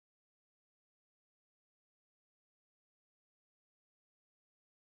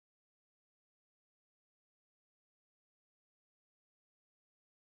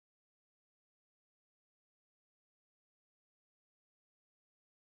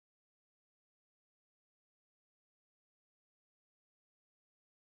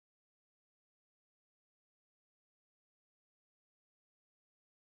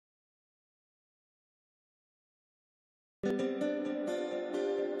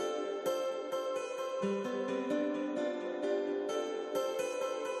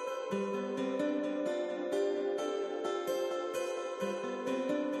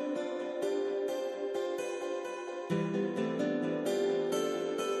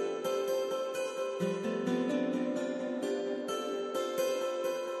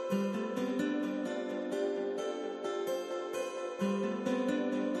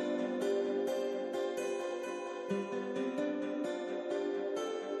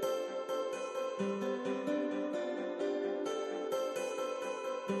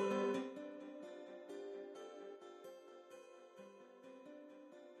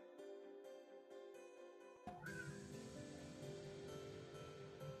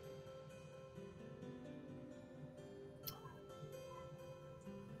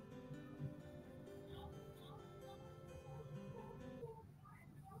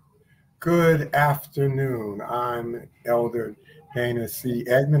Good afternoon. I'm Elder Dana C.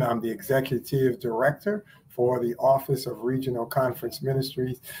 Edmond. I'm the Executive Director for the Office of Regional Conference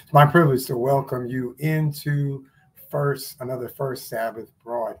Ministries. It's my privilege to welcome you into another First Sabbath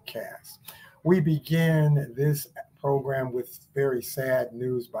broadcast. We begin this program with very sad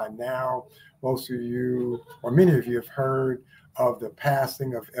news by now. Most of you, or many of you, have heard of the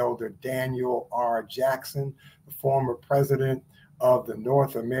passing of Elder Daniel R. Jackson, the former president of the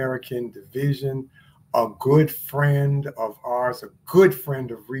North American Division, a good friend of ours, a good friend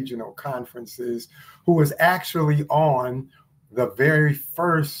of regional conferences, who was actually on the very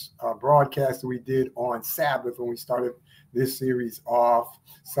first broadcast that we did on Sabbath when we started this series off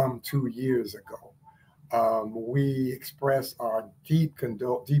some 2 years ago. We express our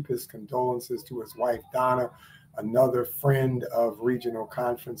deepest condolences to his wife, Donna, another friend of regional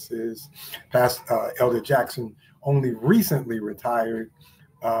conferences. Elder Jackson only recently retired,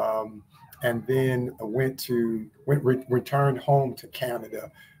 and then returned home to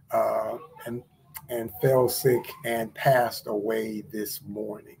Canada, and fell sick and passed away this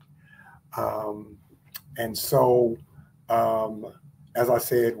morning. And so, as I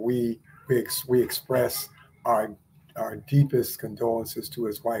said, we express our deepest condolences to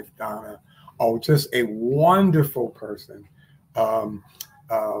his wife, Donna. Oh, just a wonderful person.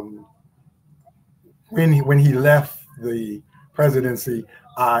 When he left the presidency,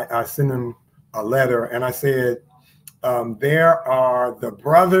 I sent him a letter and I said, there are the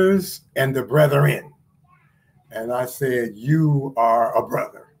brothers and the brethren. And I said, you are a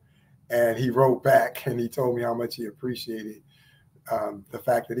brother. And he wrote back and he told me how much he appreciated the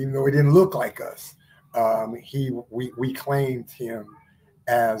fact that even though he didn't look like us, we claimed him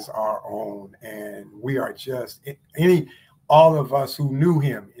as our own. And we are just, all of us who knew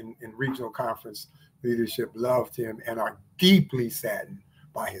him in regional conference leadership loved him and are deeply saddened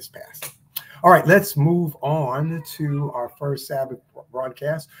by his passing. All right, let's move on to our first Sabbath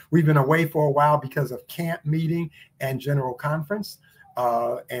broadcast. We've been away for a while because of camp meeting and general conference.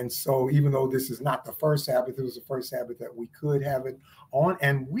 And so even though this is not the first Sabbath, it was the first Sabbath that we could have it on.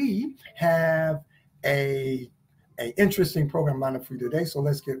 And we have an interesting program lined up for you today. So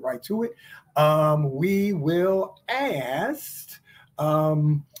let's get right to it. We will ask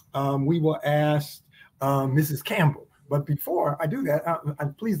Mrs. Campbell. But before I do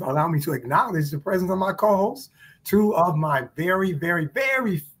that, please allow me to acknowledge the presence of my co-hosts, two of my very, very,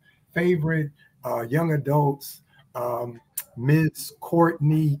 very favorite young adults, Mrs.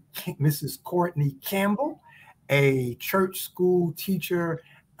 Courtney Campbell, a church school teacher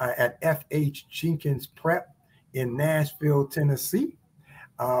at F.H. Jenkins Prep in Nashville, Tennessee,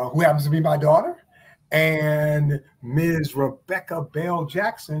 who happens to be my daughter, and Ms. Rebecca Bell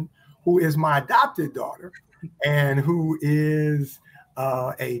Jackson, who is my adopted daughter, and who is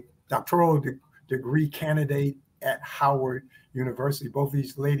a doctoral degree candidate at Howard University. Both of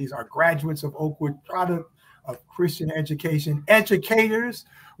these ladies are graduates of Oakwood, product of Christian education, educators,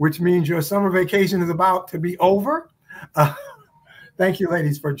 which means your summer vacation is about to be over. Thank you,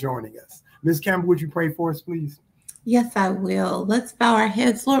 ladies, for joining us. Ms. Campbell, would you pray for us, please? Yes, I will. Let's bow our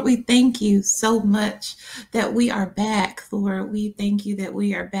heads. Lord, we thank you so much that we are back, Lord. We thank you that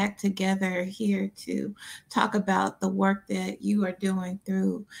we are back together here to talk about the work that you are doing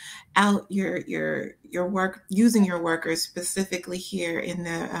throughout your work, using your workers specifically here in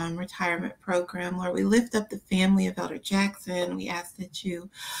the retirement program. Lord, we lift up the family of Elder Jackson. We ask that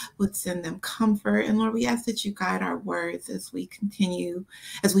you would send them comfort. And Lord, we ask that you guide our words as we continue,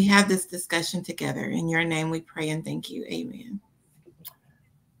 as we have this discussion together. In your name we pray and thank you. Amen.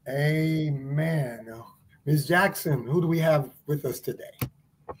 Amen. Ms. Jackson, who do we have with us today?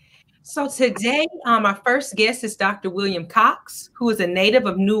 So today, our first guest is Dr. William Cox, who is a native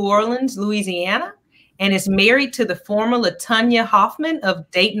of New Orleans, Louisiana, and is married to the former LaTonya Hoffman of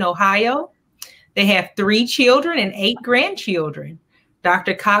Dayton, Ohio. They have 3 children and 8 grandchildren.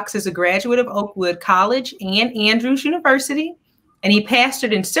 Dr. Cox is a graduate of Oakwood College and Andrews University, and he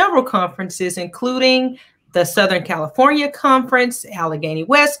pastored in several conferences, including the Southern California Conference, Allegheny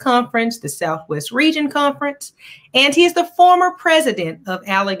West Conference, the Southwest Region Conference, and he is the former president of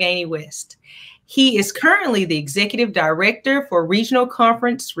Allegheny West. He is currently the executive director for Regional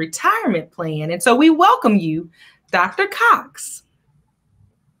Conference Retirement Plan. And so we welcome you, Dr. Cox.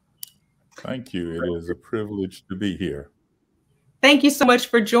 Thank you. It is a privilege to be here. Thank you so much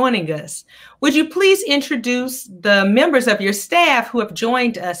for joining us. Would you please introduce the members of your staff who have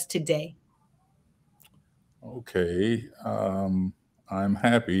joined us today? Okay. I'm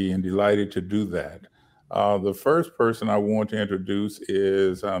happy and delighted to do that. The first person I want to introduce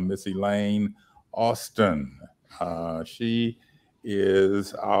is Miss Elaine Allston. She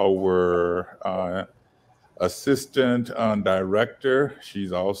is our assistant director.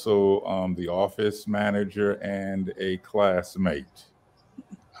 She's also the office manager and a classmate.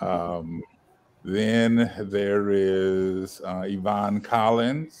 Then there is Yvonne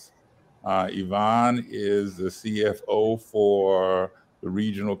Collins. Yvonne is the CFO for the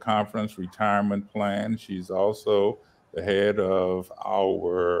Regional Conference Retirement Plan. She's also the head of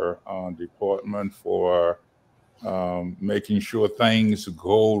our department for making sure things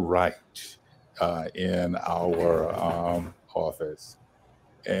go right in our office.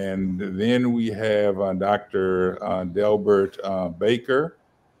 And then we have Dr. Delbert Baker.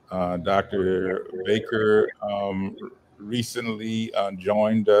 Dr. Baker recently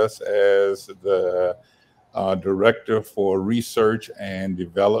joined us as the Director for Research and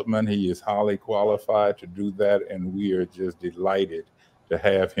Development. He is highly qualified to do that, and we are just delighted to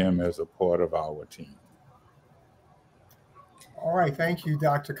have him as a part of our team. All right, thank you,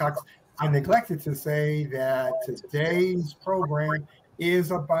 Dr. Cox. I neglected to say that today's program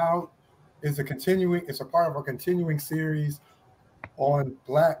is a part of a continuing series on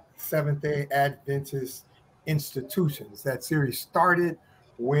Black Seventh-day Adventist institutions. That series started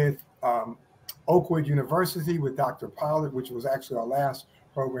with Oakwood University with Dr. Pollard, which was actually our last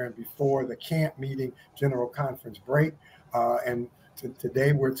program before the camp meeting general conference break. And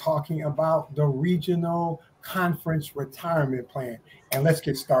today we're talking about the Regional Conference Retirement Plan. And let's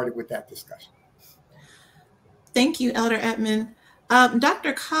get started with that discussion. Thank you, Elder Edmond.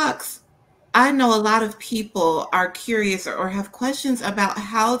 Dr. Cox, I know a lot of people are curious or have questions about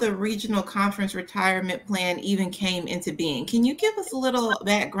how the Regional Conference Retirement Plan even came into being. Can you give us a little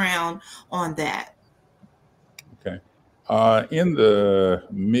background on that? Okay. In the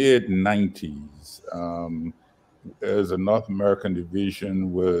mid-90s, as a North American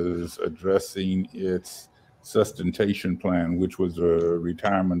division was addressing its sustentation plan, which was a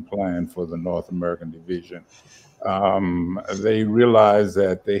retirement plan for the North American division, they realized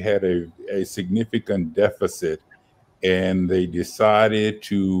that they had a significant deficit, and they decided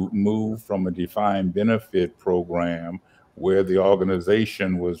to move from a defined benefit program where the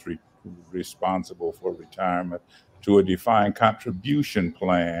organization was responsible for retirement to a defined contribution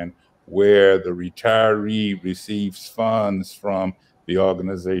plan where the retiree receives funds from the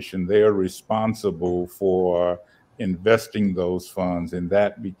organization. They are responsible for investing those funds, and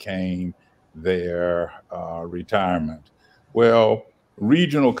that became their retirement. Well,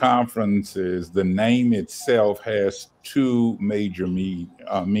 regional conferences, the name itself has 2 major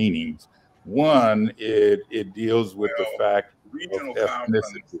meanings. One, it deals with the fact regional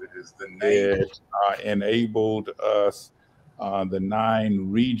conferences, it enabled us, the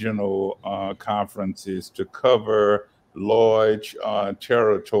 9 regional conferences, to cover large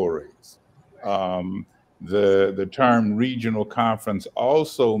territories. The term regional conference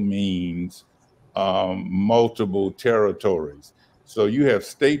also means multiple territories. So you have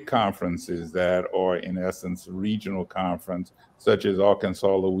state conferences that are, in essence, regional conference, such as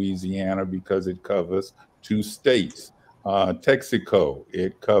Arkansas, Louisiana, because it covers 2 states. Texaco,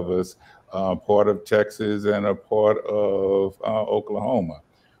 it covers part of Texas and a part of Oklahoma.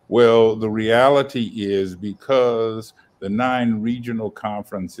 Well, the reality is, because the 9 regional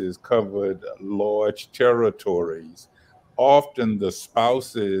conferences covered large territories, often the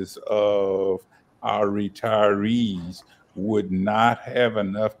spouses of our retirees would not have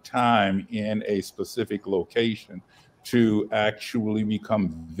enough time in a specific location to actually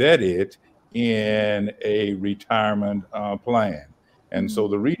become vetted in a retirement plan. And so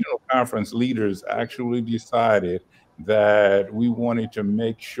the regional conference leaders actually decided that we wanted to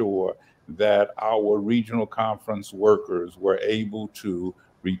make sure that our regional conference workers were able to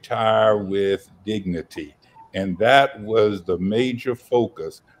retire with dignity. And that was the major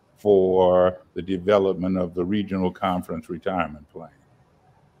focus for the development of the regional conference retirement plan.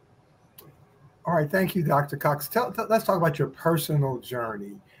 All right, thank you, Dr. Cox. Let's talk about your personal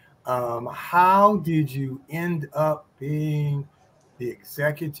journey. How did you end up being the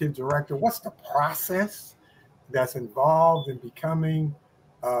executive director? What's the process that's involved in becoming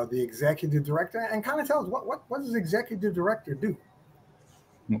the executive director? And kind of tell us what does executive director do?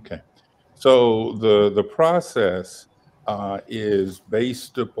 Okay, so the process is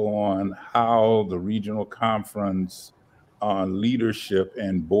based upon how the regional conference leadership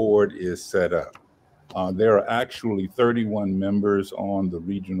and board is set up. There are actually 31 members on the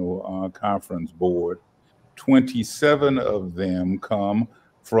regional conference board. 27 of them come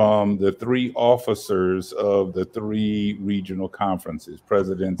from the 3 officers of the 3 regional conferences,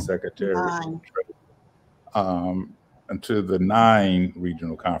 president, secretary, and to the 9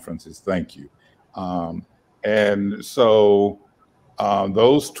 regional conferences. Thank you. And so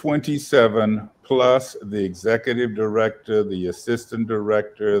those 27 plus the executive director, the assistant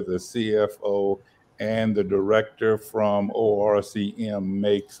director, the CFO, and the director from ORCM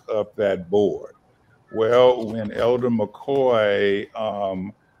makes up that board. Well, when Elder McCoy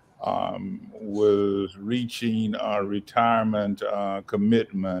was reaching a retirement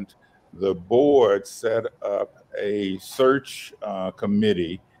commitment, the board set up a search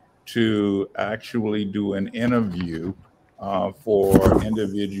committee to actually do an interview for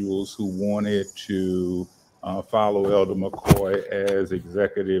individuals who wanted to follow Elder McCoy as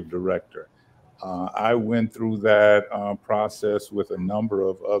executive director. I went through that process with a number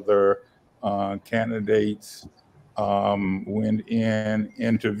of other candidates, went in,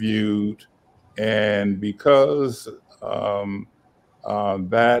 interviewed, and because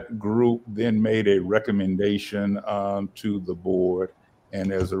that group then made a recommendation to the board,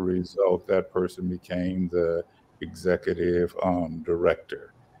 and as a result, that person became the executive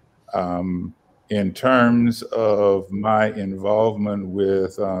director. In terms of my involvement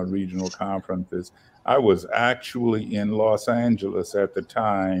with regional conferences, I was actually in Los Angeles at the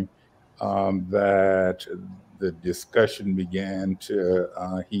time that the discussion began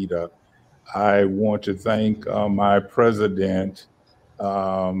to heat up. I want to thank my president,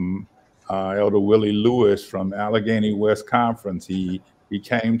 Elder Willie Lewis from Allegheny West Conference. He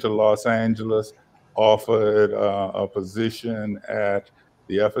came to Los Angeles, offered a position at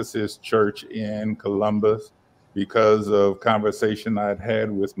the Ephesus Church in Columbus because of conversation I'd had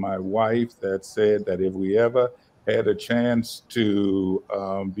with my wife that said that if we ever had a chance to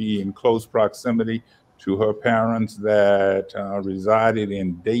be in close proximity to her parents that resided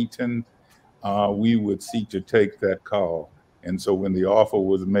in Dayton, we would seek to take that call. And so when the offer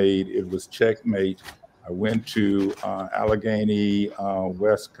was made, it was checkmate. I went to Allegheny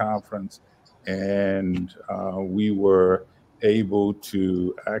West Conference, and we were able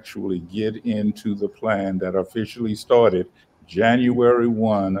to actually get into the plan that officially started January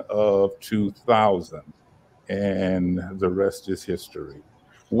 1 of 2000. And the rest is history.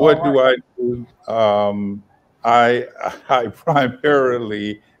 What do I do? I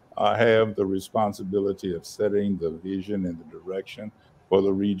primarily have the responsibility of setting the vision and the direction for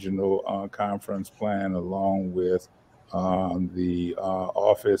the regional conference plan, along with the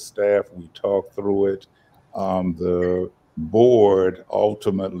office staff. We talk through it. The board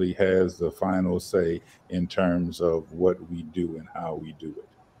ultimately has the final say in terms of what we do and how we do it.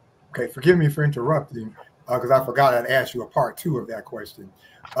 Okay, forgive me for interrupting, because I forgot I'd ask you a part 2 of that question.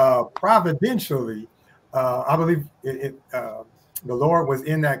 Providentially, I believe the Lord was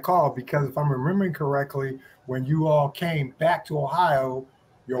in that call, because if I'm remembering correctly, when you all came back to Ohio,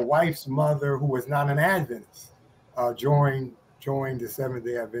 your wife's mother, who was not an Adventist, joined the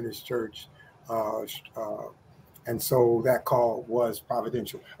Seventh-day Adventist Church, and so that call was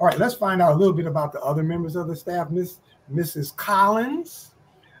providential. All right, let's find out a little bit about the other members of the staff. Mrs. Collins,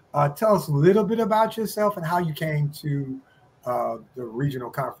 tell us a little bit about yourself and how you came to the regional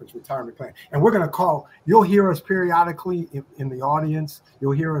conference retirement plan. And we're going to call, you'll hear us periodically in the audience,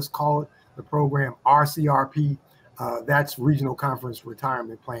 you'll hear us call the program RCRP. That's Regional Conference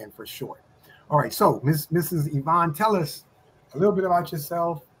Retirement Plan for short. All right, so Mrs. Yvonne, tell us a little bit about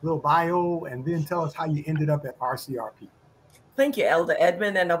yourself, a little bio, and then tell us how you ended up at RCRP. Thank you, Elder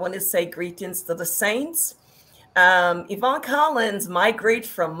Edmond, and I want to say greetings to the saints. Yvonne Collins migrated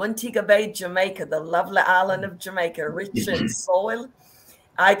from Montego Bay, Jamaica, the lovely island of Jamaica, rich in soil.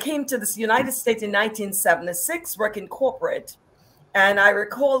 I came to the United States in 1976, working corporate. And I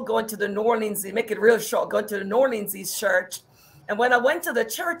recall going to the New Orleans, make it real short, going to the New Orleans East Church. And when I went to the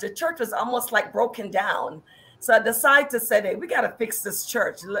church was almost like broken down. So I decided to say, hey, we got to fix this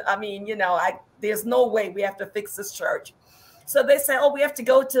church. I mean, you know, there's no way we have to fix this church. So they say, oh, we have to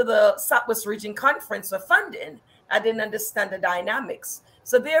go to the Southwest Region Conference for funding. I didn't understand the dynamics.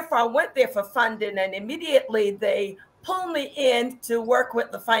 So therefore, I went there for funding, and immediately they pulled me in to work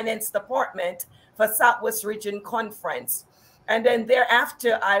with the finance department for Southwest Region Conference. And then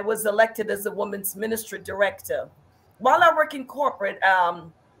thereafter, I was elected as the Women's Ministry Director. While I work in corporate,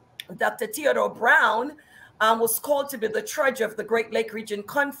 Dr. Theodore Brown was called to be the treasurer of the Great Lake Region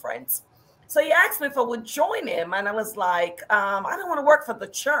Conference. So he asked me if I would join him. And I was like, I don't want to work for the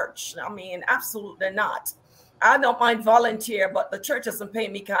church. I mean, absolutely not. I don't mind volunteer, but the church doesn't pay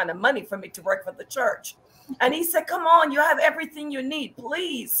me kind of money for me to work for the church. And he said, come on, you have everything you need,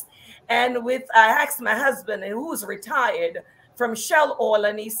 please. And I asked my husband, who's retired from Shell Oil,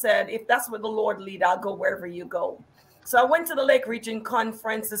 and he said, if that's where the Lord lead, I'll go wherever you go. So I went to the Lake Region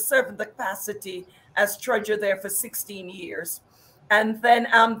Conference and served in the capacity as treasurer there for 16 years. And then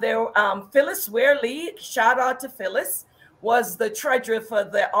Phyllis Wearley, shout out to Phyllis, was the treasurer for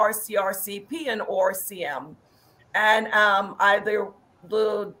the RCRCP and ORCM. And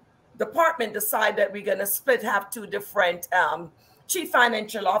the department decided that we're going to have two different chief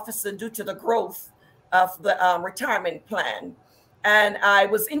financial officers due to the growth of the retirement plan. And I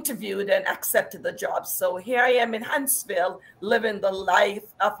was interviewed and accepted the job. So here I am in Huntsville, living the life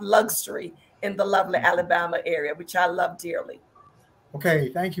of luxury in the lovely Alabama area, which I love dearly.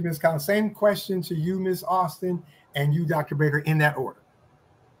 Okay, thank you, Ms. Collins. Same question to you, Ms. Allston, and you, Dr. Baker, in that order.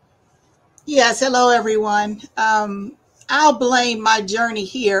 Yes, hello, everyone. I'll blame my journey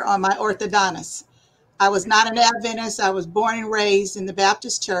here on my orthodontist. I was not an Adventist. I was born and raised in the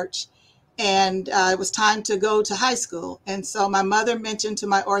Baptist church, and it was time to go to high school. And so my mother mentioned to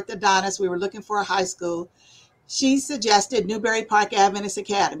my orthodontist, we were looking for a high school. She suggested Newberry Park Adventist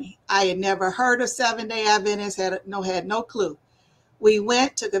Academy. I had never heard of Seventh-day Adventist, had no clue. We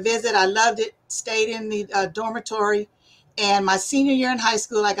went, took a visit. I loved it, stayed in the dormitory. And my senior year in high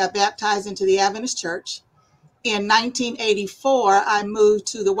school, I got baptized into the Adventist church. In 1984, I moved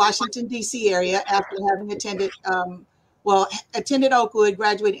to the Washington, D.C. area after having attended Oakwood,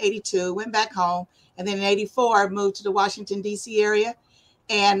 graduated in 82, went back home. And then in 84, I moved to the Washington, D.C. area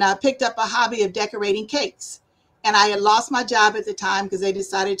and picked up a hobby of decorating cakes. And I had lost my job at the time because they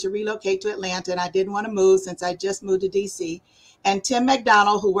decided to relocate to Atlanta, and I didn't want to move since I just moved to D.C. And Tim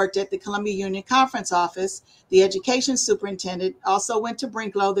McDonald, who worked at the Columbia Union Conference office, the education superintendent, also went to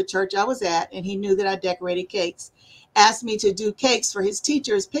Brinklow, the church I was at, and he knew that I decorated cakes, asked me to do cakes for his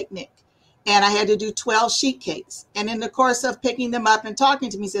teacher's picnic. And I had to do 12 sheet cakes. And in the course of picking them up and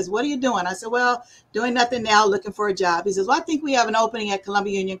talking to me, he says, what are you doing? I said, well, doing nothing now, looking for a job. He says, well, I think we have an opening at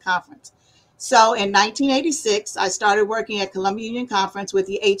Columbia Union Conference. So in 1986, I started working at Columbia Union Conference with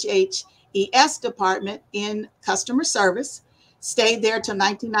the HHES department in customer service. Stayed there till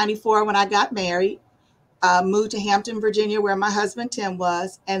 1994 when I got married, moved to Hampton, Virginia, where my husband Tim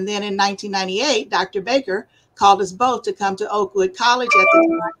was. And then in 1998, Dr. Baker called us both to come to Oakwood College at the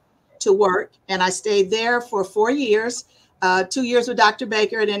time to work. And I stayed there for 4 years, 2 years with Dr.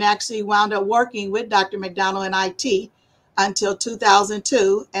 Baker, and then actually wound up working with Dr. McDonald in IT until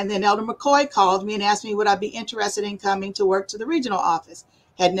 2002. And then Elder McCoy called me and asked me would I be interested in coming to work to the regional office.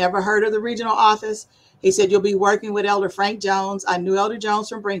 Had never heard of the regional office. He said, you'll be working with Elder Frank Jones. I knew Elder Jones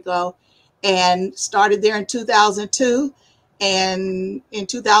from Brinklow and started there in 2002. And in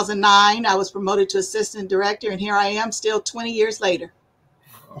 2009, I was promoted to assistant director. And here I am still 20 years later.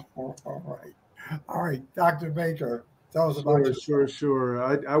 All right. Dr. Baker, tell us about yourself. Sure.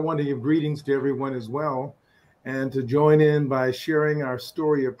 I want to give greetings to everyone as well and to join in by sharing our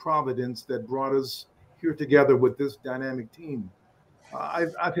story of providence that brought us here together with this dynamic team.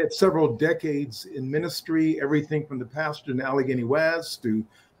 I've had several decades in ministry, everything from the pastor in Allegheny West to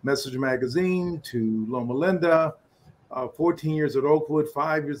Message Magazine to Loma Linda, 14 years at Oakwood,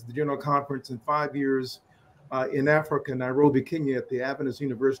 5 years at the General Conference, and 5 years in Africa, Nairobi, Kenya, at the Adventist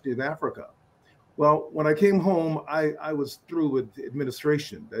University of Africa. Well, when I came home, I was through with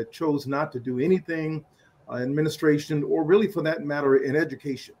administration. I chose not to do anything in administration or really for that matter in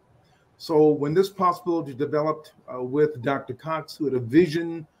education. So when this possibility developed with Dr. Cox, who had a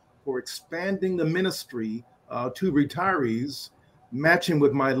vision for expanding the ministry to retirees, matching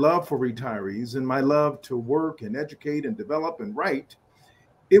with my love for retirees and my love to work and educate and develop and write,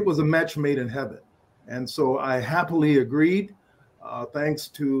 it was a match made in heaven. And so I happily agreed, thanks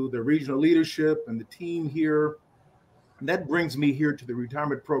to the regional leadership and the team here. And that brings me here to the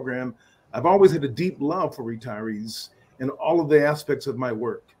retirement program. I've always had a deep love for retirees in all of the aspects of my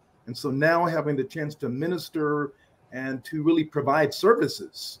work. And so now having the chance to minister and to really provide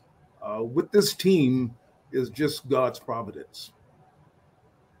services with this team is just God's providence.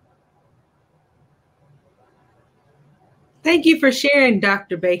 Thank you for sharing,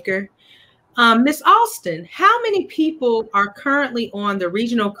 Dr. Baker. Ms. Allston, how many people are currently on the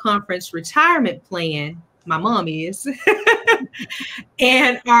regional conference retirement plan? My mom is.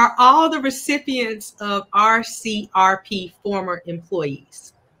 And are all the recipients of RCRP former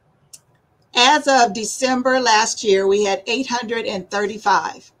employees? As of December last year, we had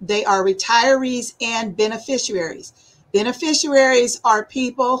 835. They are retirees and beneficiaries. Beneficiaries are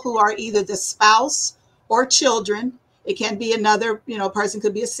people who are either the spouse or children. It can be another, person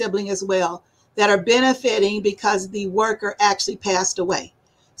could be a sibling as well, that are benefiting because the worker actually passed away.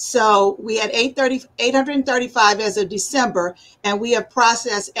 So we had 835 as of December, and we have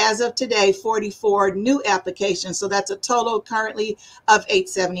processed, as of today, 44 new applications. So that's a total currently of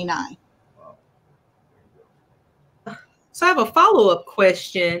 879. So I have a follow-up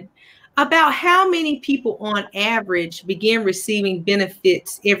question about how many people on average begin receiving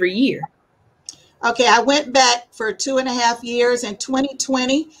benefits every year. Okay, I went back for 2.5 years. In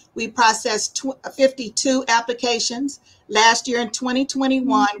 2020, we processed 52 applications. Last year in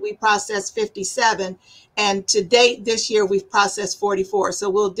 2021, we processed 57. And to date this year, we've processed 44. So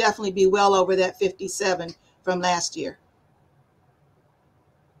we'll definitely be well over that 57 from last year.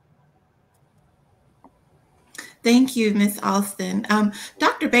 Thank you, Ms. Allston.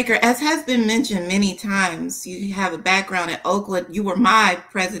 Dr. Baker, as has been mentioned many times, you have a background at Oakwood. You were my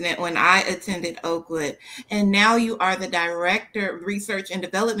president when I attended Oakwood, and now you are the director, research and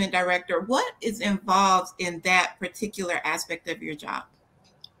development director. What is involved in that particular aspect of your job?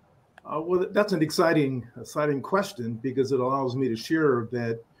 Well, that's an exciting question, because it allows me to share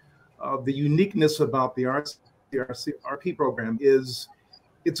that the uniqueness about the RCRP program is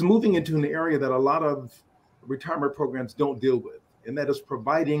it's moving into an area that a lot of retirement programs don't deal with, and that is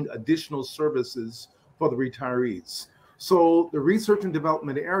providing additional services for the retirees. So the research and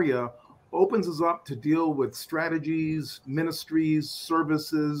development area opens us up to deal with strategies, ministries,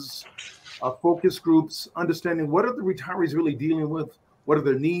 services, focus groups, understanding what are the retirees really dealing with, what are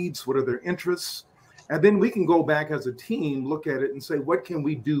their needs, what are their interests, and then we can go back as a team, look at it and say, what can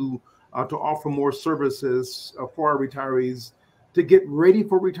we do to offer more services for our retirees to get ready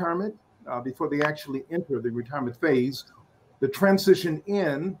for retirement, before they actually enter the retirement phase, the transition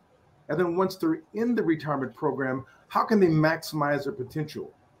in, and then once they're in the retirement program, how can they maximize their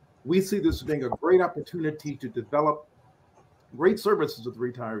potential? We see this as being a great opportunity to develop great services with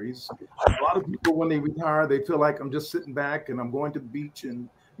retirees. A lot of people, when they retire, they feel like, I'm just sitting back and I'm going to the beach and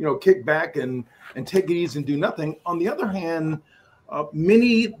kick back and take it easy and do nothing. On the other hand,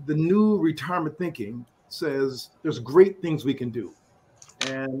 the new retirement thinking says there's great things we can do.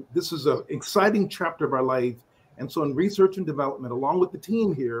 And this is an exciting chapter of our life. And so in research and development, along with the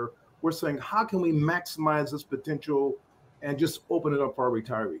team here, we're saying, how can we maximize this potential and just open it up for our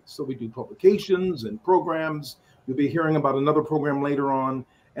retirees? So we do publications and programs. You'll be hearing about another program later on,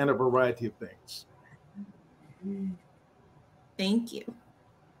 and a variety of things. Thank you.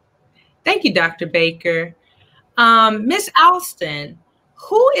 Thank you, Dr. Baker. Ms. Allston,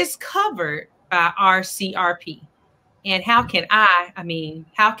 who is covered by RCRP? And how can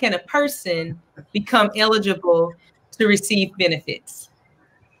a person become eligible to receive benefits?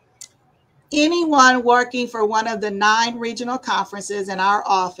 Anyone working for one of the 9 regional conferences in our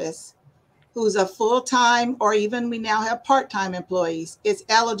office who's a full-time, or even we now have part-time employees, is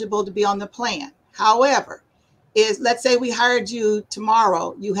eligible to be on the plan. However, let's say we hired you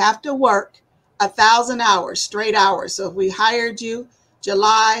tomorrow, you have to work 1,000 hours, straight hours. So if we hired you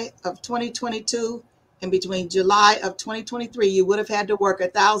July of 2022, and between July of 2023, you would have had to work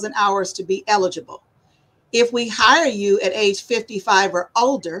 1,000 hours to be eligible. If we hire you at age 55 or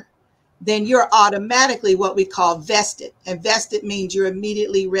older, then you're automatically what we call vested. And vested means you're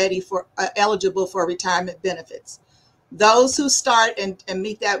immediately ready for eligible for retirement benefits. Those who start and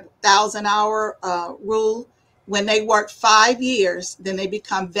meet that 1,000-hour rule, when they work 5 years, then they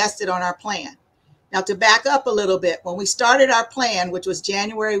become vested on our plan. Now, to back up a little bit, when we started our plan, which was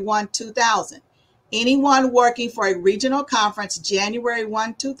January 1, 2000, anyone working for a regional conference January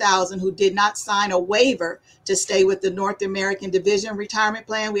 1, 2000 who did not sign a waiver to stay with the North American Division Retirement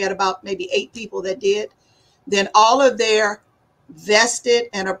Plan, we had about maybe 8 people that did, then all of their vested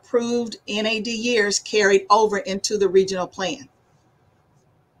and approved NAD years carried over into the regional plan.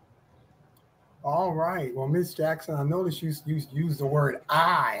 All right. Well, Ms. Jackson, I noticed you use the word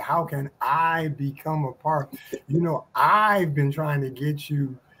I. How can I become a part? I've been trying to get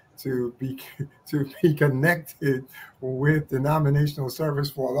you to be connected with denominational service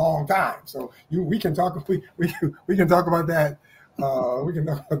for a long time. So we can talk about that. We can talk about that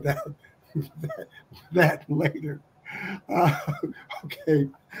that later. Okay,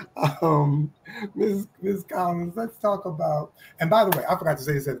 Ms. Collins, let's talk about. And by the way, I forgot to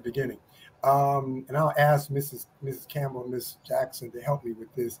say this at the beginning. And I'll ask Mrs. Campbell and Ms. Jackson to help me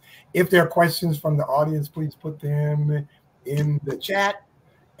with this. If there are questions from the audience, please put them in the chat,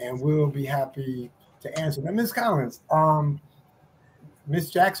 and we'll be happy to answer them. Ms. Collins,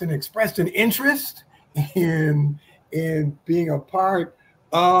 Ms. Jackson expressed an interest in being a part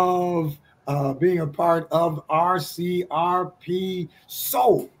of RCRP.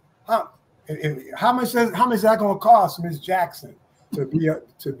 So, how much is that going to cost, Ms. Jackson, to be a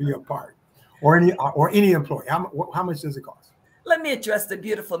part, or any employee? How much does it cost? Let me address the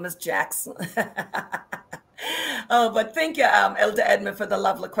beautiful Ms. Jackson. But thank you, Elder Edmond, for the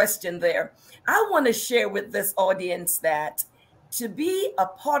lovely question there. I want to share with this audience that to be a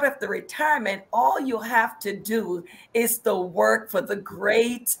part of the retirement, all you have to do is to work for the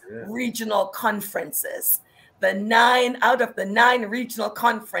great regional conferences. The 9 out of the 9 regional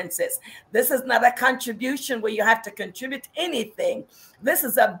conferences. This is not a contribution where you have to contribute anything. This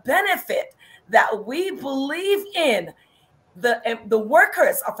is a benefit that we believe in. The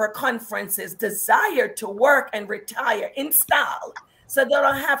workers of our conferences desire to work and retire in style, so they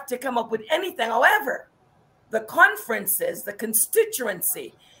don't have to come up with anything. However, the conferences, the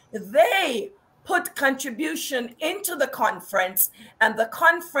constituency, they put contribution into the conference, and the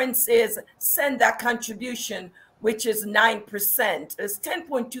conferences send that contribution, which is 9%. It's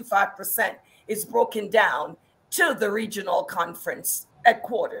 10.25% is broken down to the regional conference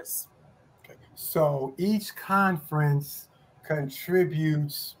headquarters. Okay. So each conference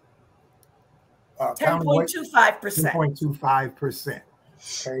contributes 10.25%. 10.25%.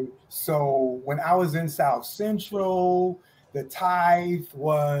 Okay, so when I was in South Central, the tithe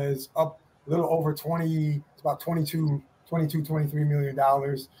was up a little over 20, it's about 23 million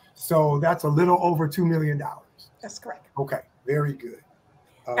dollars. So that's a little over $2 million. That's correct. Okay, very good.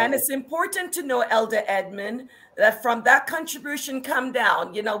 And it's important to know, Elder Edmond, that from that contribution come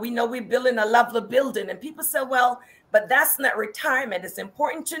down, we know we're building a lovely building, and people say, well, but that's not retirement. It's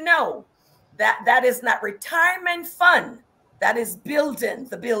important to know that that is not retirement fund. That is building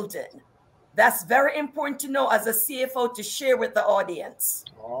the building. That's very important to know as a CFO to share with the audience.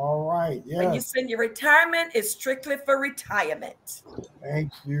 All right. Yeah. When you send your retirement, it's strictly for retirement.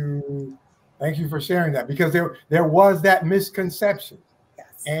 Thank you. Thank you for sharing that, because there was that misconception.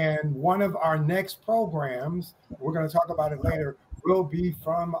 Yes. And one of our next programs, we're going to talk about it later, will be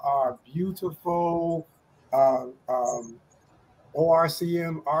from our beautiful ORCM,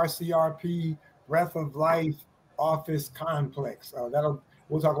 RCRP, Breath of Life office complex.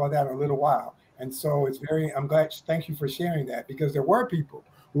 We'll talk about that in a little while. And so thank you for sharing that, because there were people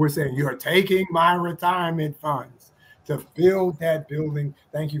who were saying, you're taking my retirement funds to build that building.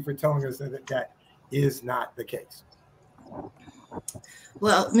 Thank you for telling us that is not the case.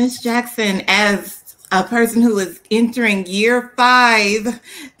 Well, Ms. Jackson, as a person who is entering year 5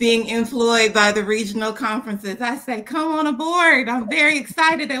 being employed by the regional conferences, I say, come on aboard. I'm very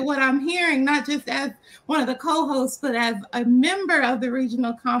excited at what I'm hearing, not just as one of the co-hosts, but as a member of the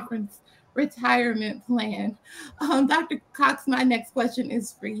regional conference retirement plan. Dr. Cox, my next question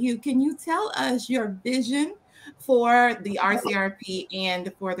is for you. Can you tell us your vision for the RCRP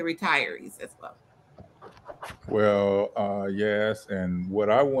and for the retirees as well? Well, yes. And what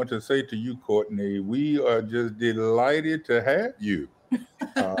I want to say to you, Courtney, we are just delighted to have you.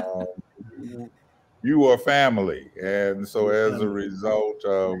 You are family. And so as a result,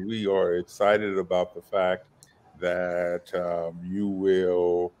 we are excited about the fact that you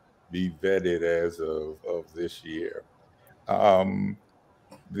will be vetted as of this year.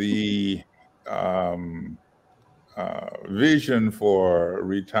 The vision for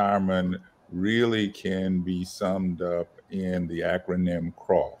retirement really can be summed up in the acronym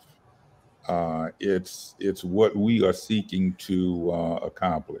CROFT. It's what we are seeking to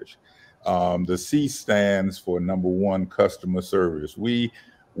accomplish. The C stands for number 1, customer service. We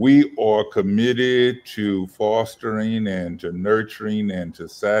are committed to fostering and to nurturing and to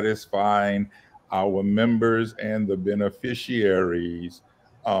satisfying our members and the beneficiaries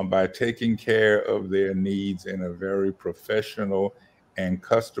by taking care of their needs in a very professional and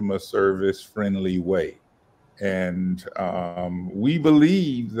customer service friendly way. And we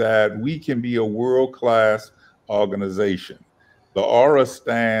believe that we can be a world-class organization. The AURA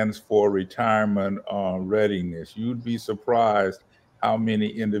stands for retirement readiness. You'd be surprised how many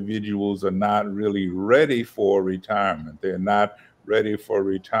individuals are not really ready for retirement. They're not ready for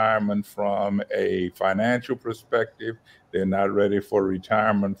retirement from a financial perspective. They're not ready for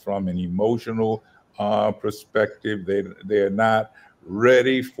retirement from an emotional perspective. They're not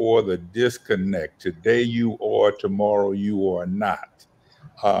ready for the disconnect. Today you are, tomorrow you are not.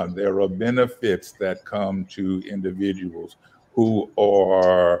 There are benefits that come to individuals who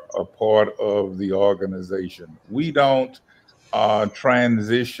are a part of the organization. We don't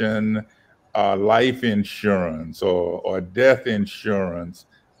transition life insurance or death insurance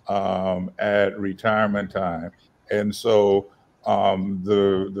at retirement time. And so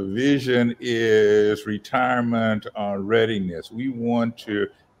the vision is retirement readiness. We want to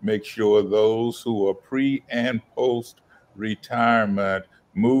make sure those who are pre and post retirement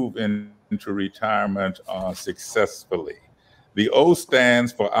move into retirement successfully. The O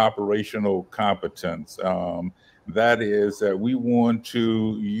stands for operational competence. That is that we want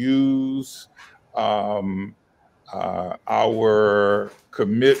to use our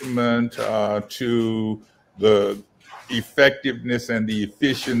commitment to the effectiveness and the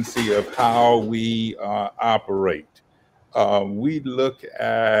efficiency of how we operate. We look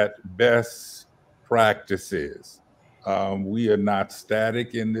at best practices. We are not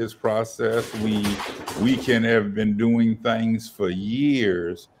static in this process. We can have been doing things for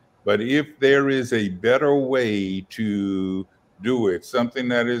years, but if there is a better way to do it, something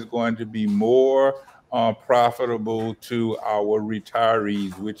that is going to be more profitable to our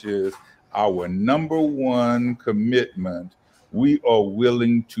retirees, which is our number one commitment, we are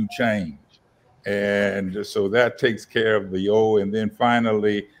willing to change. And so that takes care of the O. And then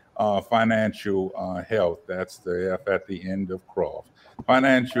finally, financial health. That's the F at the end of CROFT.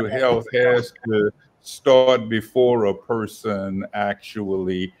 Financial health has to start before a person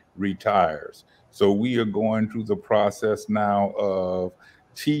actually retires. So we are going through the process now of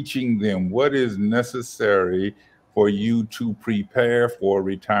teaching them what is necessary for you to prepare for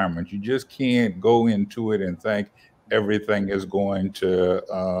retirement. You just can't go into it and think everything is going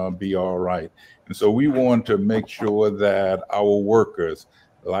to be all right. And so we want to make sure that our workers,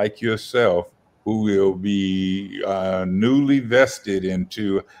 like yourself, who will be newly vested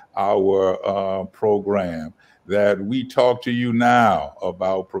into our program, that we talk to you now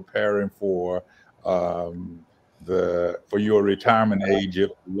about preparing for your retirement age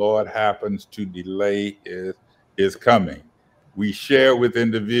if the Lord happens to delay is coming. We share with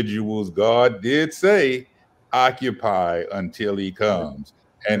individuals, God did say, occupy until he comes.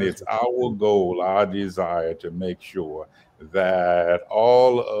 And it's our goal, our desire to make sure that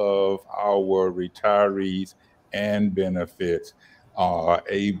all of our retirees and benefits are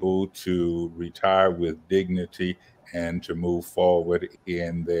able to retire with dignity and to move forward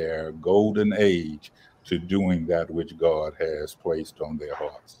in their golden age to doing that which God has placed on their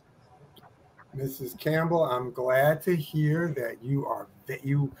hearts. Mrs. Campbell, I'm glad to hear that you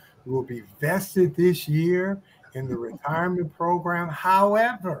will be vested this year in the retirement program.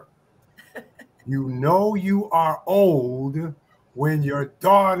 However, you know you are old when your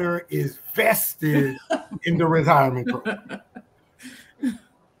daughter is vested in the retirement program.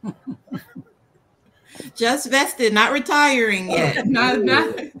 Just vested, not retiring yet. Not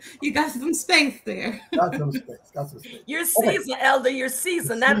you got some space there. Got some space. You're seasoned, Elder. You're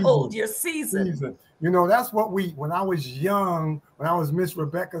seasoned, not old. You're seasoned. You know, that's what when I was young, when I was Miss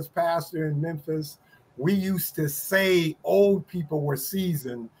Rebecca's pastor in Memphis, we used to say old people were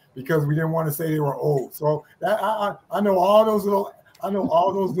seasoned because we didn't want to say they were old. So that I know all those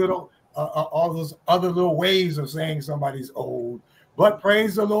other little ways of saying somebody's old. But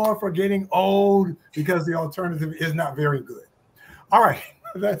praise the Lord for getting old, because the alternative is not very good. All right,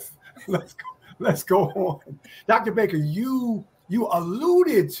 let's go on. Dr. Baker, you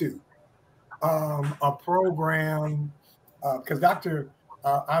alluded to a program because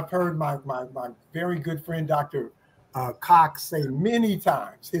I've heard my very good friend Dr. Cox say many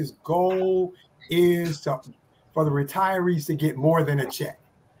times his goal is for the retirees to get more than a check.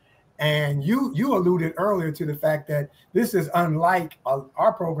 And you alluded earlier to the fact that this is unlike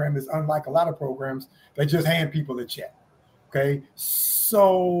our program is unlike a lot of programs that just hand people a check. Okay,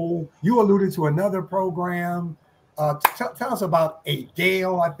 so you alluded to another program. Tell us about a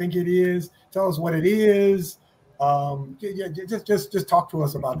Dale, I think it is. Tell us what it is. Just talk to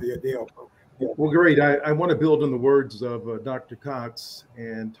us about the Dale program. Well, great. I want to build on the words of Dr. Cox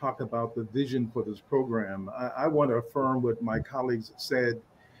and talk about the vision for this program. I want to affirm what my colleagues said.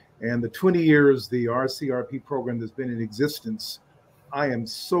 And the 20 years the RCRP program has been in existence, I am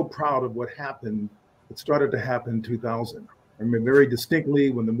so proud of what happened. It started to happen in 2000. I remember very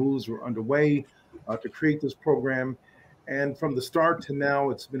distinctly when the moves were underway to create this program. And from the start to now,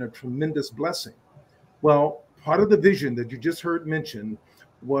 it's been a tremendous blessing. Well, part of the vision that you just heard mentioned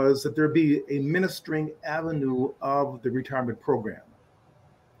was that there be a ministering avenue of the retirement program.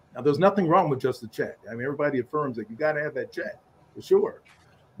 Now, there's nothing wrong with just the check. I mean, everybody affirms that you got to have that check. for sure.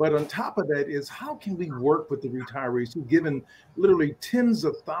 But on top of that is how can we work with the retirees who've given literally tens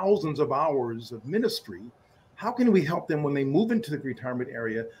of thousands of hours of ministry? How can we help them when they move into the retirement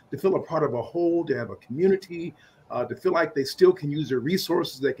area to feel a part of a whole, to have a community, to feel like they still can use their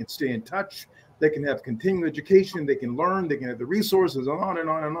resources, they can stay in touch, they can have continuing education, they can learn, they can have the resources, and on and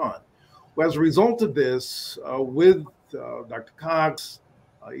on and on. Well, as a result of this, with Dr. Cox,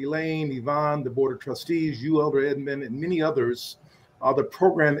 Elaine, Yvonne, the Board of Trustees, you, Elder Edmond, and many others, the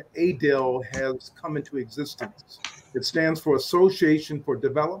program ADEL has come into existence. It stands for Association for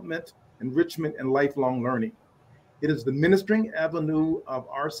Development, Enrichment, and Lifelong Learning. It is the ministering avenue of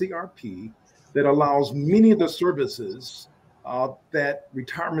RCRP that allows many of the services that the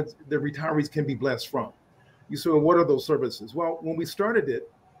retirees can be blessed from. You say, well, what are those services? Well, when we started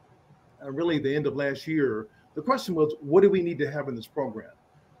it, really the end of last year, the question was, what do we need to have in this program?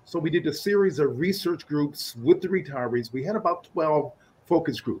 So we did a series of research groups with the retirees. We had about 12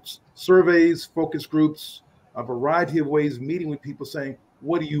 focus groups, surveys, focus groups, a variety of ways, meeting with people saying,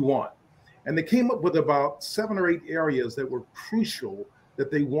 what do you want? And they came up with about 7 or 8 areas that were crucial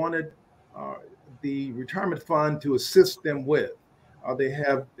that they wanted the retirement fund to assist them with. They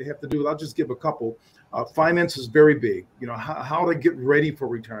have to do, I'll just give a couple. Finance is very big, you know, how to get ready for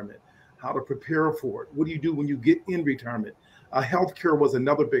retirement, how to prepare for it. What do you do when you get in retirement? Healthcare was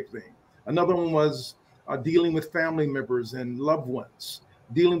another big thing. Another one was dealing with family members and loved ones.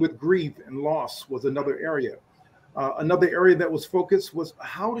 Dealing with grief and loss was another area. Another area that was focused was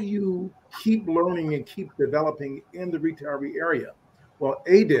how do you keep learning and keep developing in the retiree area? Well,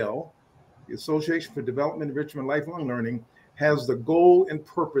 ADEL, the Association for Development, Enrichment, and Lifelong Learning, has the goal and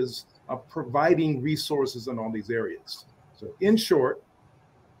purpose of providing resources in all these areas. So in short,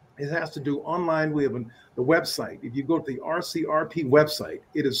 it has to do online. We have the website. If you go to the RCRP website,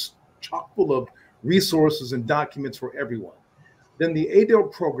 it is chock full of resources and documents for everyone. Then the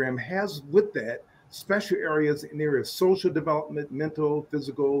ADEL program has with that special areas in the area of social development, mental,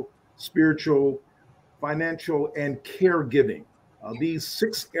 physical, spiritual, financial, and caregiving. These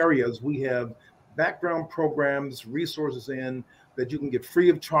 6 areas we have background programs, resources in that you can get free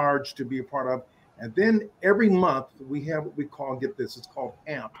of charge to be a part of. And then every month we have what we call, get this, it's called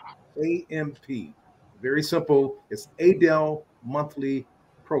AMP, A-M-P. Very simple, it's ADEL monthly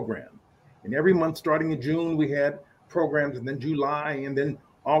program. And every month starting in June, we had programs, and then July, and then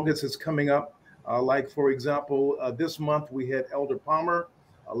August is coming up. Like for example, this month we had Elder Palmer.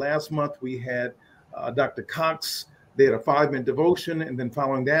 Last month we had Dr. Cox. They had a 5-minute devotion, and then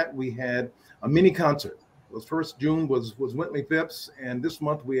following that we had a mini concert. It was first June was Wintley Phipps, and this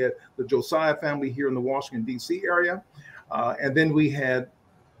month we had the Josiah family here in the Washington, D.C. area. And then we had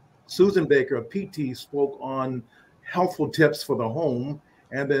Susan Baker, a PT, spoke on healthful tips for the home.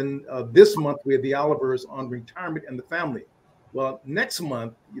 And then this month we had the Olivers on retirement and the family. Well, next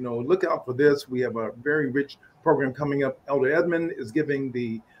month, you know, look out for this. We have a very rich program coming up. Elder Edmond is giving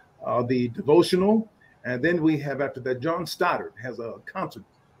the devotional. And then we have, after that, John Stoddard has a concert,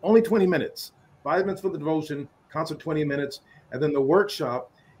 only 20 minutes, 5 minutes for the devotion, concert 20 minutes. And then the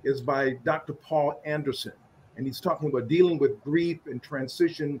workshop is by Dr. Paul Anderson. And he's talking about dealing with grief and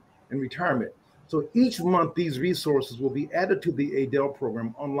transition and retirement. So each month, these resources will be added to the ADEL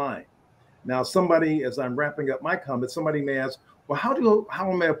program online. Now, somebody, as I'm wrapping up my comments, somebody may ask, well,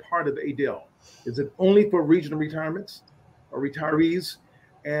 how am I a part of ADEL? Is it only for regional retirements or retirees?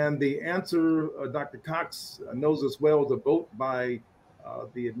 And the answer, Dr. Cox knows as well, is a vote by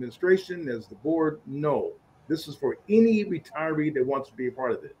the administration as the board, no. This is for any retiree that wants to be a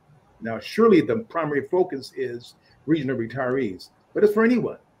part of it. Now, surely the primary focus is regional retirees, but it's for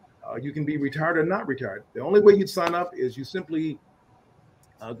anyone. You can be retired or not retired. The only way you'd sign up is you simply,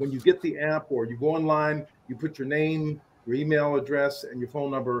 when you get the app or you go online, you put your name, your email address, and your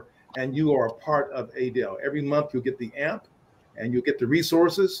phone number, and you are a part of ADEL. Every month you'll get the app and you'll get the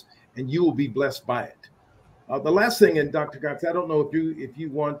resources, and you will be blessed by it. The last thing, and Dr. Cox, I don't know if you're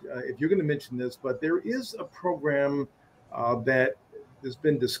going to mention this, but there is a program that has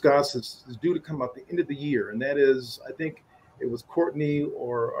been discussed. It's due to come out the end of the year, and that is, I think it was Courtney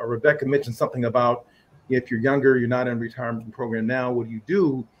or Rebecca mentioned something about if you're younger, you're not in a retirement program now, what do you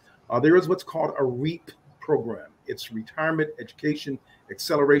do? There is what's called a REAP program. It's Retirement Education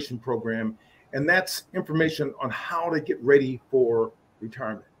Acceleration Program, and that's information on how to get ready for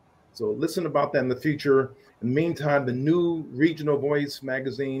retirement. So listen about that in the future. In the meantime, the new Regional Voice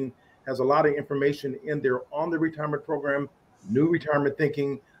magazine has a lot of information in there on the retirement program, new retirement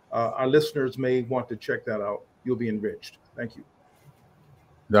thinking. Our listeners may want to check that out. You'll be enriched. Thank you.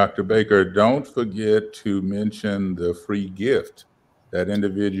 Dr. Baker, don't forget to mention the free gift that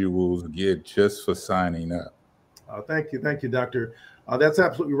individuals get just for signing up. Thank you, Doctor. That's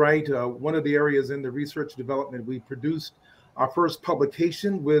absolutely right. One of the areas in the research development, we produced our first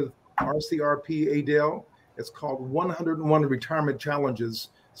publication with RCRP ADEL. It's called 101 Retirement Challenges,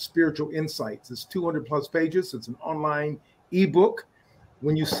 Spiritual Insights. It's 200 plus pages. It's an online ebook.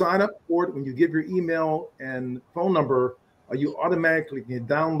 When you sign up for it, when you give your email and phone number, you automatically can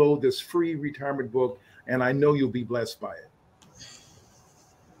download this free retirement book, and I know you'll be blessed by it.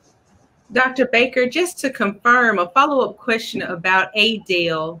 Dr. Baker, just to confirm, a follow-up question about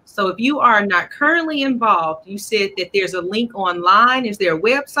ADEL. So if you are not currently involved, you said that there's a link online. Is there a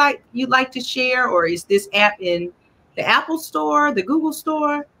website you'd like to share, or is this app in the Apple Store, the Google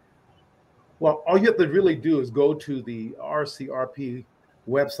Store? Well, all you have to really do is go to the RCRP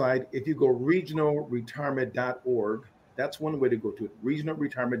website. If you go regionalretirement.org, that's one way to go to it,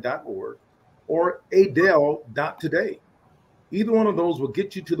 regionalretirement.org, or adel.today. Either one of those will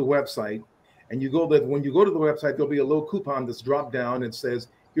get you to the website, and you go there. When you go to the website, there'll be a little coupon that's dropped down and says,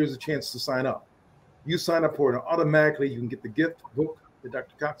 here's a chance to sign up. You sign up for it, and automatically you can get the gift book that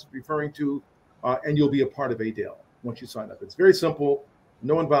Dr. Cox is referring to, and you'll be a part of ADEL once you sign up. It's very simple,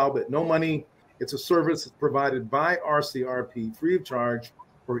 no involvement, no money. It's a service provided by RCRP free of charge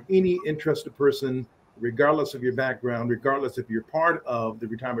for any interested person, regardless of your background, regardless if you're part of the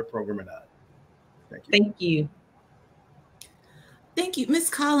retirement program or not. Thank you. Thank you. Thank you. Ms.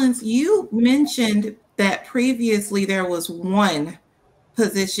 Collins, you mentioned that previously there was one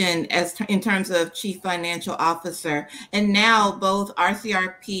position in terms of Chief Financial Officer, and now both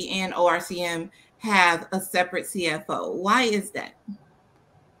RCRP and ORCM have a separate CFO. Why is that?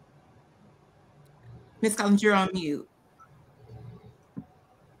 Ms. Collins, you're on mute.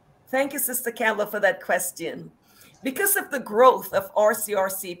 Thank you, Sister Carla, for that question. Because of the growth of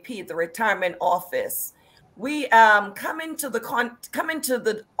RCRCP, the retirement office, we come into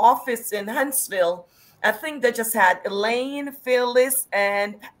the office in Huntsville. I think they just had Elaine, Phyllis,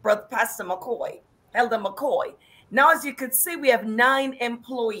 and Brother Pastor McCoy, Elder McCoy. Now, as you can see, we have 9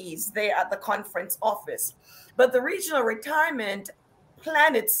 employees there at the conference office. But the regional retirement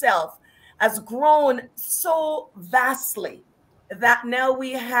plan itself has grown so vastly that now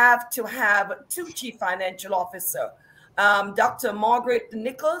we have to have 2 chief financial officers. Dr. Margaret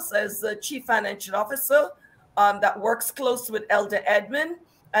Nichols as the chief financial officer that works closely with Elder Edmond,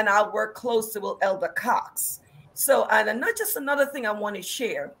 and I work closely with Elder Cox. So, and not just another thing I want to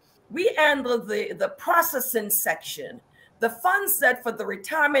share, we handle the processing section. The funds that for the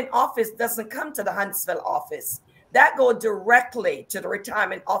retirement office doesn't come to the Huntsville office. That go directly to the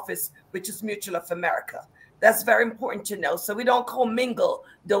retirement office, which is Mutual of America. That's very important to know. So we don't commingle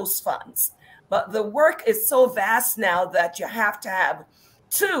those funds. But the work is so vast now that you have to have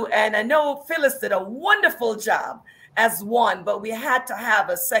 2. And I know Phyllis did a wonderful job as 1, but we had to have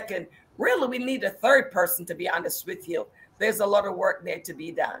a second. Really, we need a 3rd person, to be honest with you. There's a lot of work there to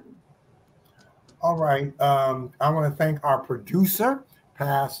be done. All right. I want to thank our producer,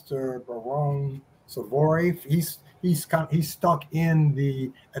 Pastor Barone Savory. He's stuck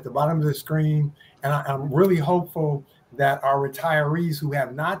in at the bottom of the screen, and I'm really hopeful that our retirees who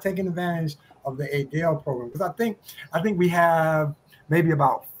have not taken advantage of the ADEL program, because I think we have maybe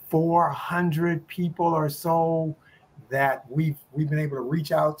about 400 people or so that we've been able to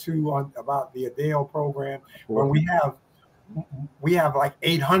reach out to about the ADEL program, when we have like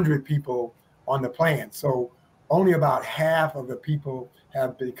 800 people on the plan. So only about half of the people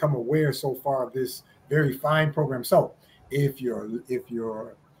have become aware so far of this very fine program. So if you're a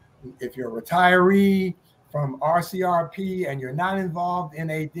retiree from RCRP and you're not involved in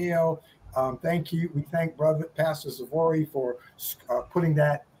ADEL, thank you. We thank Brother Pastor Savory for putting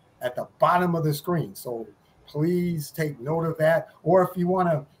that at the bottom of the screen. So please take note of that. Or if you want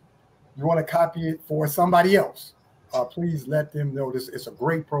to copy it for somebody else, please let them know this. It's a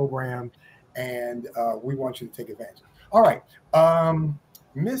great program, and we want you to take advantage. All right.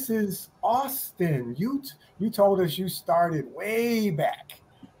 Mrs. Allston, you told us you started way back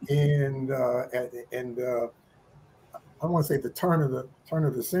in I don't want to say the turn of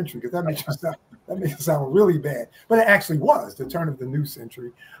the century, because that makes it sound really bad, but it actually was the turn of the new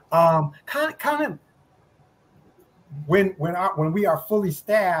century. Kind of when we are fully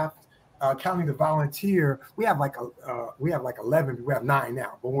staffed, counting the volunteer, we have like 11. We have 9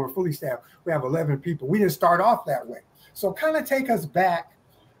 now, but when we're fully staffed, we have 11 people. We didn't start off that way, so kind of take us back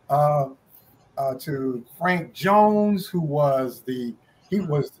to Frank Jones, who was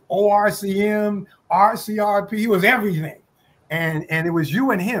ORCM, RCRP, he was everything, and it was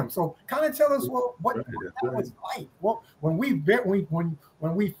you and him. So kind of tell us what that was like. Well, when we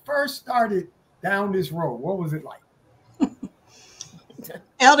first started down this road, what was it like?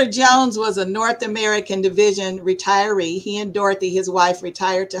 Elder Jones was a North American Division retiree. He and Dorothy, his wife,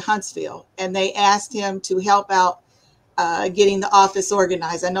 retired to Huntsville, and they asked him to help out getting the office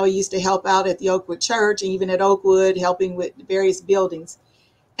organized. I know he used to help out at the Oakwood Church and even at Oakwood, helping with various buildings.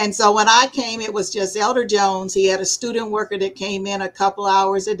 And so when I came, it was just Elder Jones. He had a student worker that came in a couple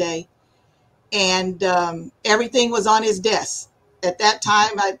hours a day, and everything was on his desk. At that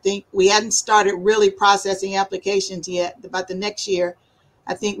time, I think we hadn't started really processing applications yet. About the next year,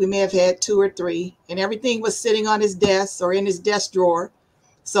 I think we may have had 2 or 3, and everything was sitting on his desk or in his desk drawer.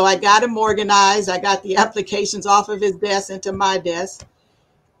 So I got him organized. I got the applications off of his desk into my desk.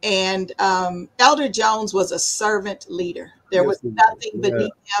 And Elder Jones was a servant leader. There was nothing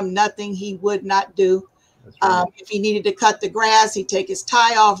beneath him, nothing he would not do. Right. If he needed to cut the grass, he'd take his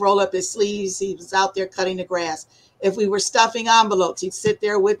tie off, roll up his sleeves. He was out there cutting the grass. If we were stuffing envelopes, he'd sit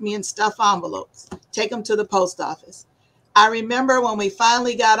there with me and stuff envelopes, take them to the post office. I remember when we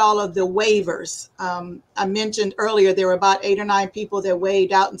finally got all of the waivers. I mentioned earlier there were about 8 or 9 people that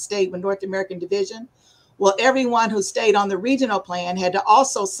waived out and stayed with North American Division. Well, everyone who stayed on the regional plan had to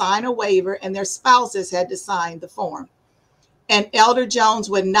also sign a waiver, and their spouses had to sign the form. And Elder Jones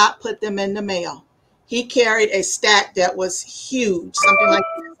would not put them in the mail. He carried a stack that was huge, something like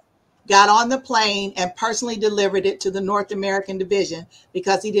this, got on the plane and personally delivered it to the North American Division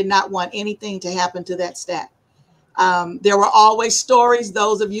because he did not want anything to happen to that stack. There were always stories,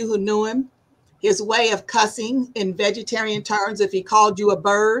 those of you who knew him, his way of cussing in vegetarian terms. If he called you a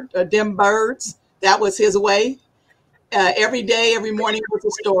bird or them birds, that was his way. Every day, every morning was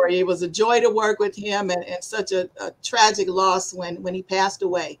a story. It was a joy to work with him, and such a tragic loss when he passed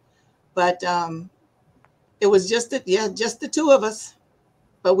away. But it was just the 2 of us,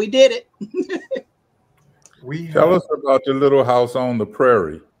 but we did it. Tell us about your little house on the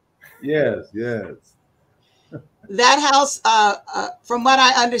prairie. Yes, yes. That house, from what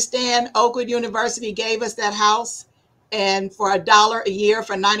I understand, Oakwood University gave us that house, and for $1 a year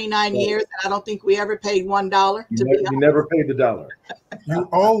for 99 years. And I don't think we ever paid $1 to be. You never paid the dollar.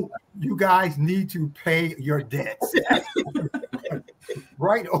 You guys need to pay your debts.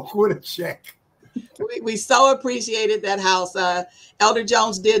 Write Oakwood a check. We so appreciated that house. Elder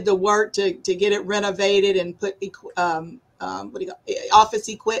Jones did the work to get it renovated and put office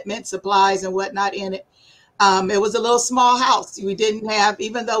equipment, supplies, and whatnot in it. It was a little small house. We didn't have,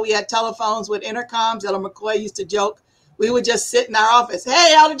 even though we had telephones with intercoms, Elder McCoy used to joke, we would just sit in our office.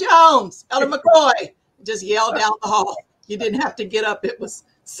 Hey, Elder Jones, Elder McCoy, just yell down the hall. You didn't have to get up. It was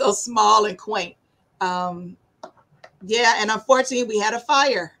so small and quaint. And unfortunately we had a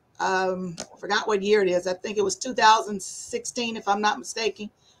fire. I forgot what year it is. I think it was 2016, if I'm not mistaken.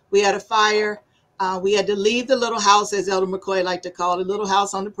 We had a fire. We had to leave the little house, as Elder McCoy liked to call it, a little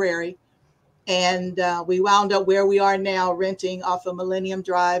house on the prairie. And we wound up where we are now, renting off of Millennium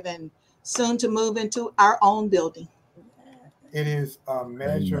Drive, and soon to move into our own building. It is a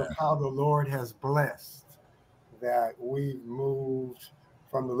measure of how the Lord has blessed that we've moved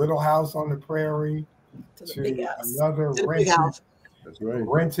from the little house on the prairie to another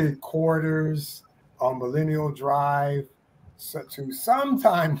rented quarters on Millennium Drive to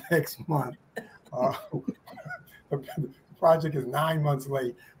sometime next month. The project is 9 months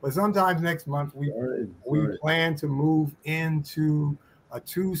late, but sometime next month we plan to move into a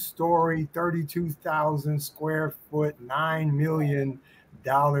 2-story, 32,000 square foot, $9 million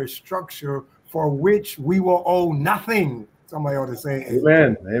structure for which we will owe nothing. Somebody ought to say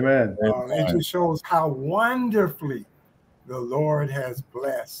amen. Amen. It just shows how wonderfully the Lord has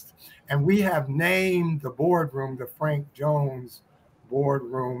blessed. And we have named the boardroom, the Frank Jones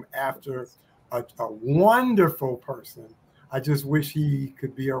boardroom, after a wonderful person. I just wish he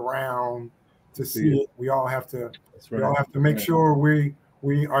could be around to see it. We all have to make sure we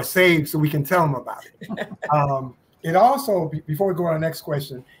are saved so we can tell them about it. It also, before we go on the next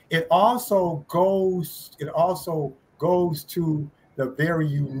question, it also goes to the very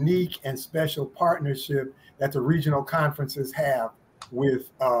unique and special partnership that the regional conferences have with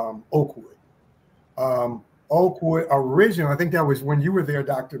Oakwood. Oakwood originally, I think that was when you were there,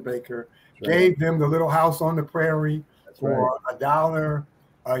 Dr. Baker, gave them the little house on the prairie for $1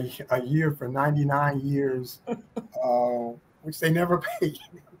 a year for 99 years, which they never paid.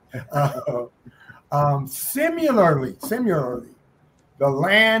 Similarly, the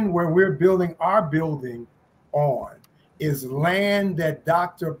land where we're building our building on is land that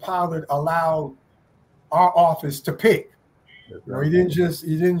Dr. Pollard allowed our office to pick. He didn't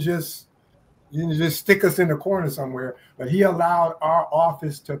just stick us in the corner somewhere, but he allowed our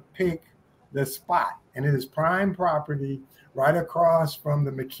office to pick the spot, and it is prime property right across from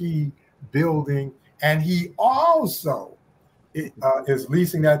the McKee building. And he also is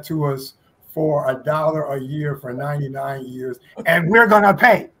leasing that to us for $1 a year for 99 years, and we're gonna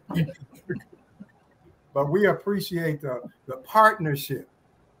pay. But we appreciate the partnership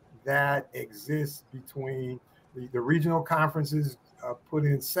that exists between the regional conferences. Put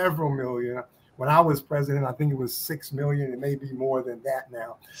in several million. When I was president, I think it was 6 million. It may be more than that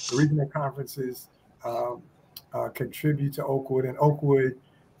now. The regional conferences contribute to Oakwood, and Oakwood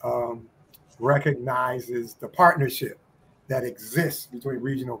recognizes the partnership that exists between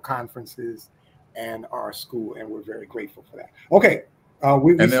regional conferences and our school, and we're very grateful for that. Okay,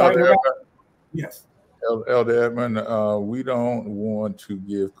 yes. Elder Edmond, we don't want to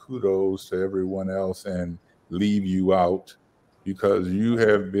give kudos to everyone else and leave you out, because you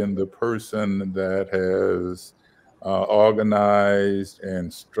have been the person that has organized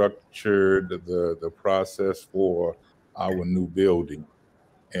and structured the process for our new building.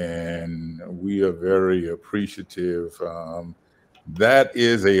 And we are very appreciative. That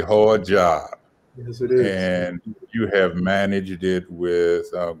is a hard job. Yes, it is. And you have managed it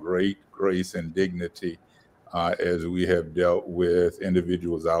with great grace and dignity as we have dealt with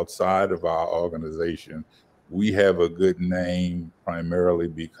individuals outside of our organization. We have a good name primarily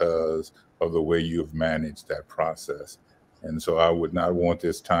because of the way you've managed that process. And so I would not want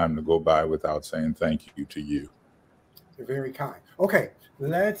this time to go by without saying thank you to you. You're very kind. Okay,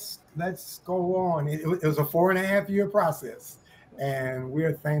 let's go on. It was a 4.5-year process, and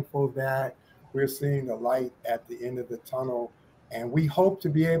we're thankful that we're seeing the light at the end of the tunnel, and we hope to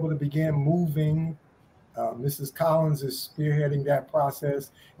be able to begin moving. Mrs. Collins is spearheading that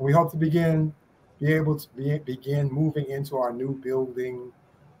process, and we hope to begin moving into our new building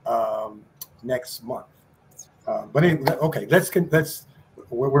next month. But anyway, okay,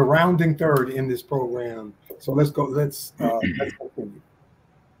 we're rounding third in this program, so let's go. Let's continue.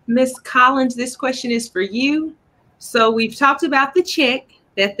 Ms. Collins, this question is for you. So we've talked about the check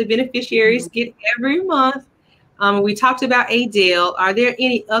that the beneficiaries get every month. We talked about ADEL. Are there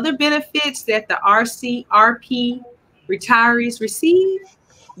any other benefits that the RCRP retirees receive?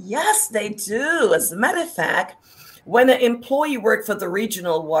 Yes, they do. As a matter of fact, when an employee works for the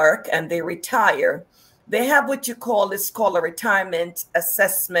regional work and they retire, they have what you call, it's called a retirement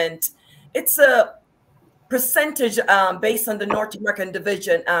assessment. It's a percentage based on the North American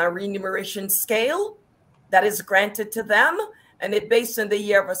Division remuneration scale that is granted to them. And it's based on the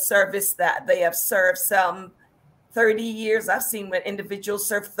year of service that they have served. Some 30 years. I've seen when individuals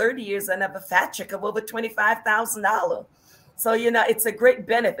serve 30 years and have a fat check of over $25,000. So, you know, it's a great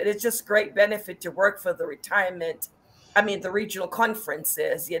benefit. It's just great benefit to work for the the regional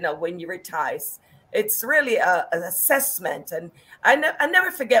conferences, you know, when you retire. It's really an assessment. And I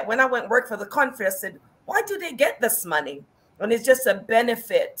never forget when I went work for the conference, I said, why do they get this money? And it's just a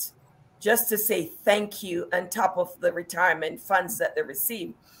benefit just to say thank you on top of the retirement funds that they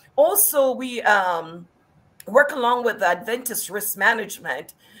receive. Also, we work along with the Adventist risk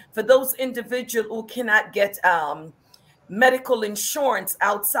management for those individuals who cannot get medical insurance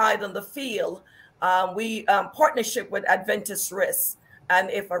outside on the field. We partnership with Adventist risk. And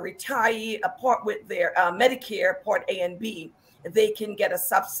if a retiree part with their Medicare Part A and B, they can get a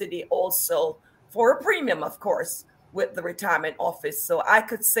subsidy also for a premium, of course, with the retirement office. So I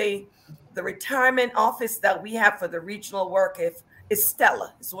could say the retirement office that we have for the regional work is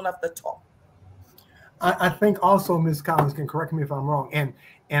stellar. It's one of the top. I think also Ms. Collins can correct me if I'm wrong. And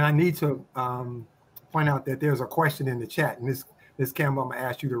I need to point out that there's a question in the chat. Ms. Campbell, I'm gonna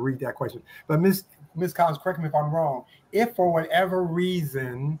ask you to read that question. But Ms. Collins, correct me if I'm wrong. If for whatever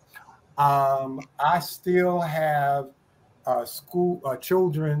reason, I still have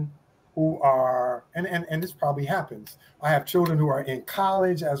children who are, and this probably happens. I have children who are in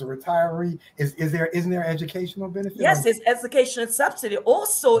college as a retiree. Isn't there educational benefit? Yes, it's educational subsidy.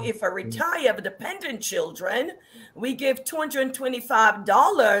 Also, if a retiree have dependent children, we give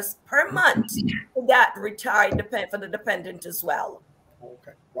 $225 per month for that retired for the dependent as well.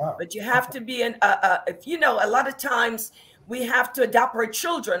 Okay, wow. But you have to be if you know, a lot of times we have to adopt our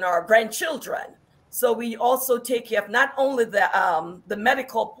children or our grandchildren. So we also take care of not only the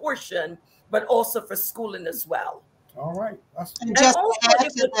medical portion, but also for schooling as well. All right. And just to add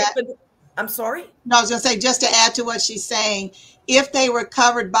to that, I'm sorry? No, I was going to say, just to add to what she's saying, if they were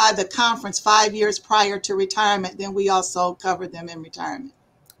covered by the conference 5 years prior to retirement, then we also cover them in retirement.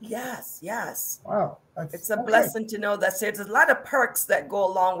 Yes, yes. Wow. It's a blessing to know that there's a lot of perks that go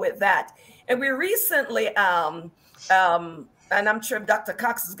along with that. And we recently, and I'm sure Dr.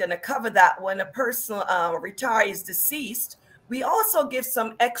 Cox is going to cover that, when a person retires deceased, we also give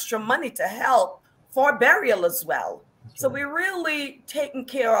some extra money to help for burial as well. So we're really taking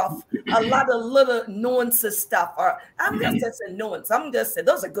care of a lot of little nuances stuff. Or I'm just saying nuance. I'm just saying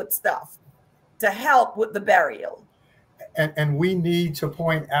those are good stuff to help with the burial. And we need to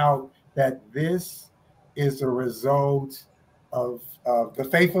point out that this is a result of the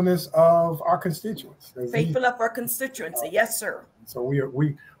faithfulness of our constituents. Faithful of our constituency, yes, sir. So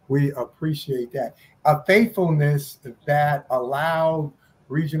we appreciate that. A faithfulness that allowed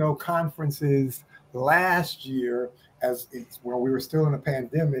regional conferences last year, when we were still in a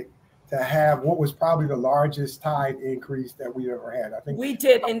pandemic, to have what was probably the largest tithe increase that we ever had. I think we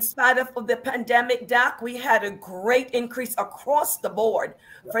did. In spite of the pandemic, Doc, we had a great increase across the board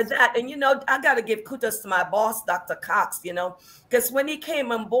for that. And, I got to give kudos to my boss, Dr. Cox, because when he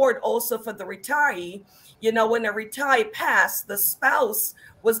came on board also for the retiree, when a retiree passed, the spouse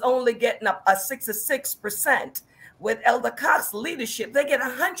was only getting up a 66%. With Elder Cox's leadership, they get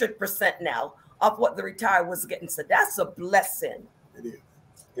 100% now of what the retiree was getting. So that's a blessing. It is.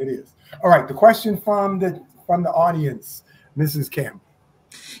 It is. All right. The question from the audience, Mrs. Campbell.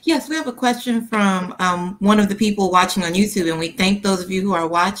 Yes, we have a question from one of the people watching on YouTube, and we thank those of you who are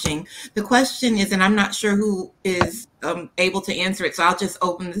watching. The question is, and I'm not sure who is able to answer it, so I'll just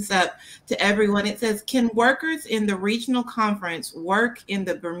open this up to everyone. It says, can workers in the regional conference work in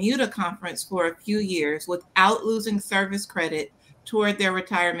the Bermuda conference for a few years without losing service credit toward their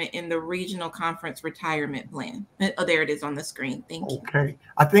retirement in the regional conference retirement plan? Oh, there it is on the screen. Thank you. Okay.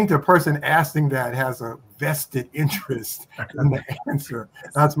 I think the person asking that has a vested interest in the answer.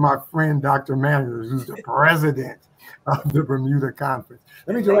 That's my friend, Dr. Manners, who's the president of the Bermuda conference.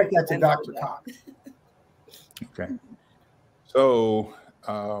 Let me direct that to Dr. Cox. Okay. So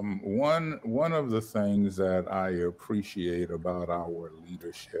one of the things that I appreciate about our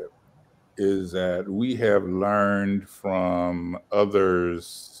leadership is that we have learned from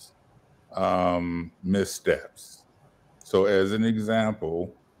others' missteps. So as an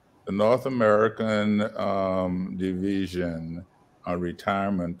example, the North American Division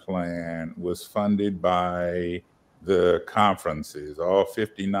retirement plan was funded by the conferences. All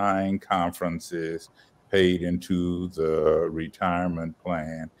 59 conferences paid into the retirement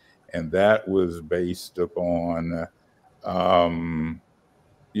plan. And that was based upon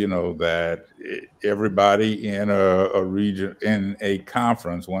that everybody in a region, in a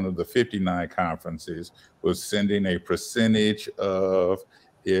conference, one of the 59 conferences, was sending a percentage of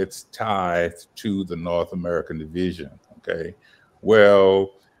its tithe to the North American Division. Okay.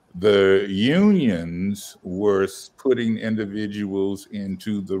 Well, the unions were putting individuals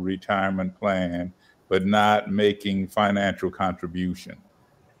into the retirement plan, but not making financial contribution.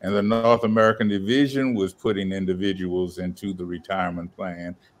 And the North American Division was putting individuals into the retirement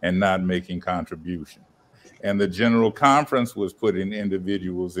plan and not making contribution. And the General Conference was putting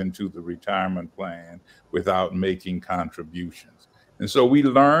individuals into the retirement plan without making contributions. And so we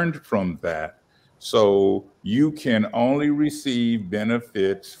learned from that. So you can only receive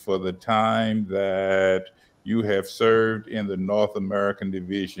benefits for the time that you have served in the North American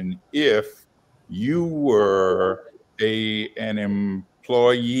Division if you were an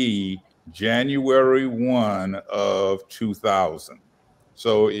employee January 1 of 2000.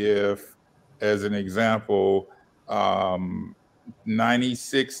 So if, as an example,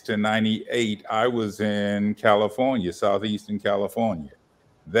 96 to 98, I was in California, Southeastern California.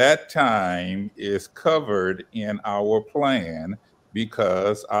 That time is covered in our plan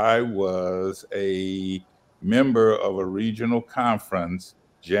because I was a member of a regional conference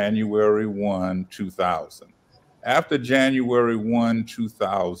January 1, 2000. After January 1,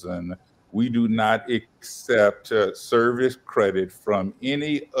 2000, we do not accept service credit from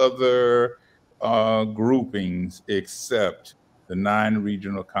any other groupings except the 9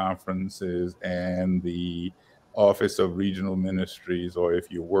 regional conferences and the Office of Regional Ministries, or if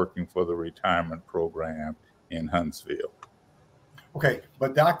you're working for the retirement program in Huntsville. Okay,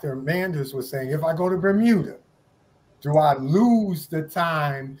 but Dr. Manders was saying, if I go to Bermuda, do I lose the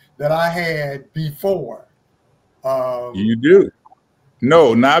time that I had before? You do.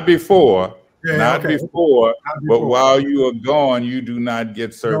 No, not before. Yeah, not before, but while you are gone, you do not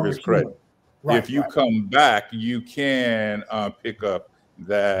get service credit. Right, if you come back, you can pick up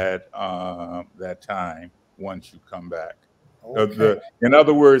that that time once you come back. Okay. In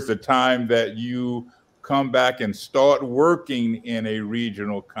other words, the time that you come back and start working in a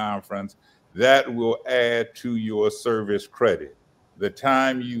regional conference, that will add to your service credit. The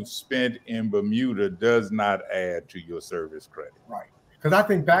time you spent in Bermuda does not add to your service credit. Right. Because I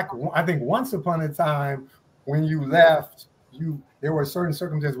think once upon a time when you left, there were certain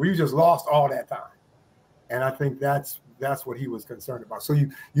circumstances where you just lost all that time. And I think that's that's what he was concerned about. So you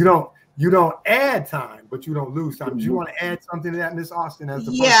don't add time, but you don't lose time. Do you want to add something to that, Ms. Austin? As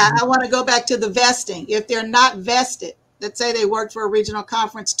the I want to go back to the vesting. If they're not vested, let's say they worked for a regional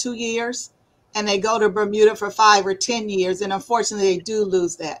conference 2 years and they go to Bermuda for 5 or 10 years, and unfortunately they do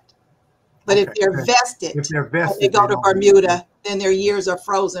lose that. But if they're vested, they go to Bermuda, then their years are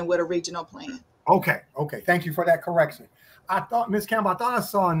frozen with a regional plan. Okay. Thank you for that correction. I thought, Ms. Campbell, I thought I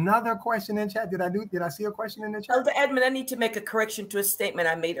saw another question in chat. Did I see a question in the chat? Elder Edmond, I need to make a correction to a statement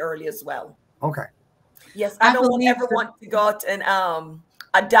I made earlier as well. Okay. Yes, I don't ever want to go out and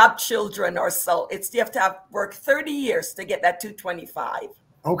adopt children or so. You have to have worked 30 years to get that 225.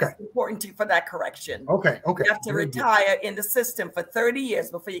 Okay. It's important for that correction. Okay. You have to retire in the system for 30 years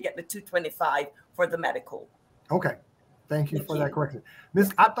before you get the 225 for the medical. Okay. Thank you for that correction.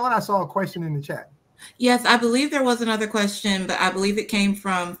 I thought I saw a question in the chat. Yes, I believe there was another question, but I believe it came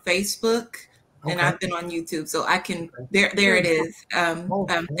from Facebook, and I've been on YouTube, so I can. There it is.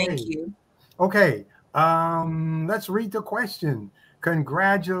 Thank you. Okay. Let's read the question.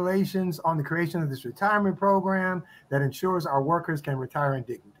 Congratulations on the creation of this retirement program that ensures our workers can retire in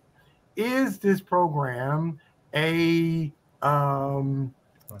dignity. Is this program a defined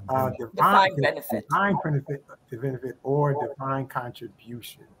benefit or defined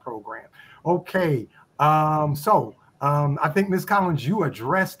contribution program? Okay. I think Ms. Collins, you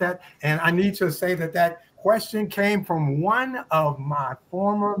addressed that, and I need to say that question came from one of my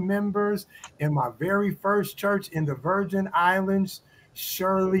former members in my very first church in the Virgin Islands,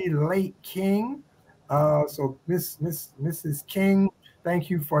 Shirley Lake King. So Mrs. King, thank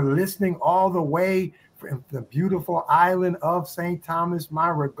you for listening all the way from the beautiful island of St. Thomas. My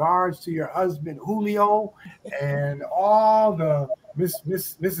regards to your husband, Julio, and all the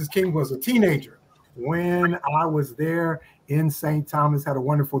Mrs. King was a teenager when I was there in St. Thomas, had a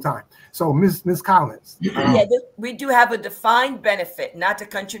wonderful time. So Ms. Collins. We do have a defined benefit, not a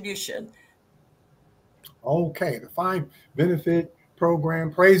contribution. Okay, defined benefit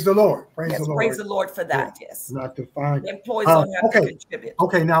program. Praise the Lord. Praise the Lord. Praise the Lord for that. Yes. Not defined. The employees don't have to contribute.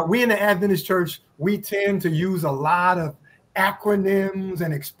 Okay, now we in the Adventist Church, we tend to use a lot of acronyms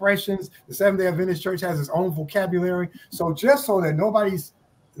and expressions. The Seventh-day Adventist Church has its own vocabulary. So just so that nobody's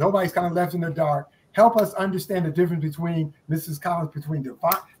kind of left in the dark, help us understand the difference between, Mrs. Collins, between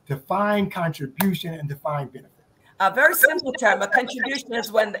defined contribution and defined benefit. A very simple term. A contribution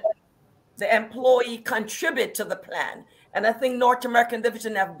is when the employee contribute to the plan. And I think North American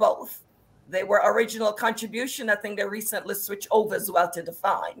Division have both. They were original contribution. I think they recently switched over as well to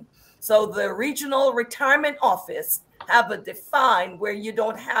defined. So the regional retirement office have a defined where you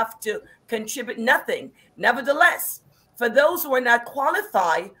don't have to contribute nothing. Nevertheless, for those who are not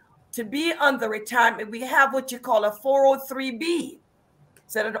qualified to be on the retirement, we have what you call a 403B.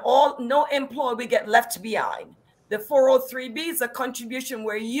 So that no employee will get left behind. The 403B is a contribution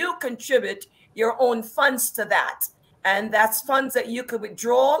where you contribute your own funds to that. And that's funds that you could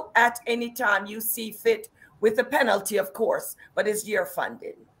withdraw at any time you see fit, with a penalty, of course, but it's year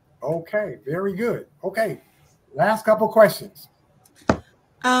funded. Okay, very good. Okay, last couple questions.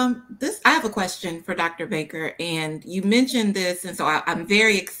 I have a question for Dr. Baker, and you mentioned this, and so I'm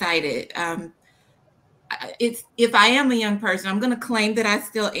very excited. If I am a young person, I'm going to claim that I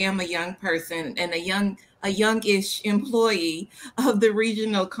still am a young person and a youngish employee of the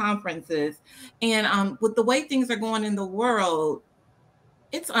regional conferences. And with the way things are going in the world,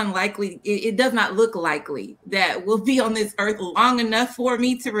 it's unlikely, it does not look likely that we'll be on this earth long enough for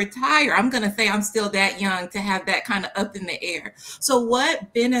me to retire. I'm going to say I'm still that young to have that kind of up in the air. So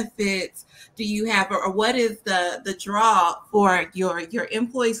what benefits do you have, or what is the draw for your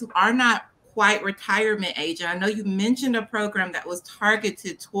employees who are not quite retirement age? And I know you mentioned a program that was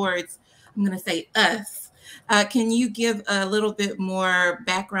targeted towards, I'm going to say, us. Can you give a little bit more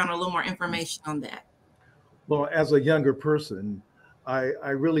background, a little more information on that? Well, as a younger person, I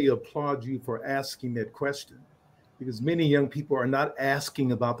really applaud you for asking that question, because many young people are not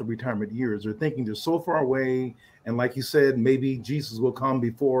asking about the retirement years. They're thinking they're so far away. And like you said, maybe Jesus will come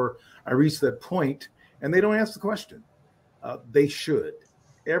before I reach that point. And they don't ask the question. They should.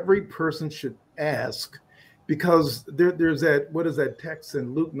 Every person should ask, because there's that, what is that text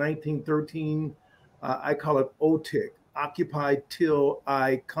in Luke 19:13? I call it OTIC, occupy till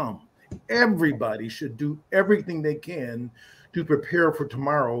I come. Everybody should do everything they can to prepare for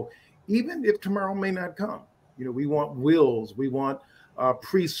tomorrow, even if tomorrow may not come. You know, we want wills, we want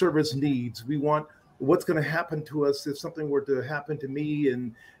pre-service needs, we want what's going to happen to us if something were to happen to me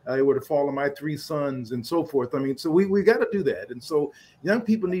and it were to fall on my 3 sons and so forth. I mean, so we got to do that. And so young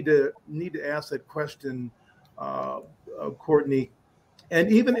people need to ask that question, Courtney. And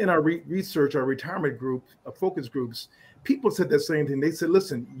even in our research, our retirement group, focus groups, people said that same thing. They said,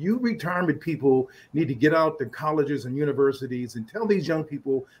 listen, you retirement people need to get out to colleges and universities and tell these young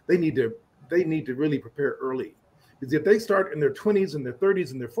people they need to really prepare early. Because if they start in their 20s and their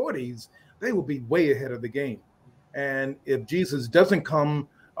 30s and their 40s, they will be way ahead of the game. And if Jesus doesn't come,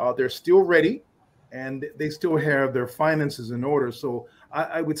 they're still ready and they still have their finances in order. So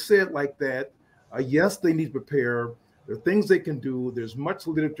I would say it like that. Yes, they need to prepare. There are things they can do. There's much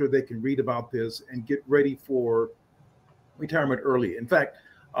literature they can read about this and get ready for retirement early. In fact,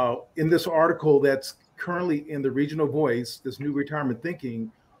 in this article that's currently in the Regional Voice, this new retirement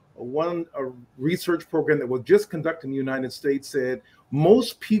thinking, a research program that was just conducted in the United States said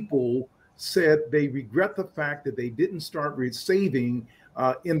most people said they regret the fact that they didn't start saving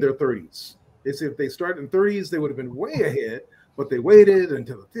in their 30s. They said if they started in 30s, they would have been way ahead, but they waited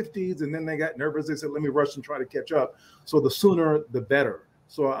until the 50s and then they got nervous. They said, let me rush and try to catch up. So the sooner, the better.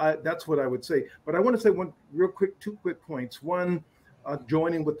 So that's what I would say. But I want to say two quick points. One,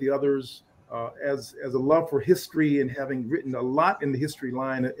 joining with the others as a love for history and having written a lot in the history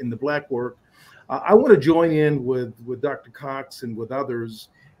line in the Black work. I want to join in with Dr. Cox and with others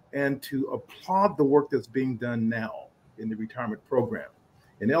and to applaud the work that's being done now in the retirement program.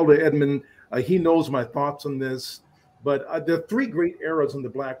 And Elder Edmond, he knows my thoughts on this, but there are three great eras in the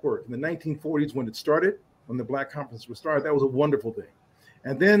Black work. In the 1940s when it started, when the Black Conference was started, that was a wonderful thing.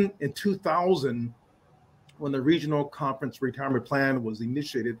 And then in 2000, when the Regional Conference Retirement Plan was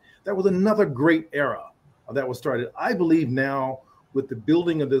initiated, that was another great era that was started. I believe now with the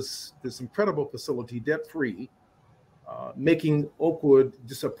building of this incredible facility, debt-free, making Oakwood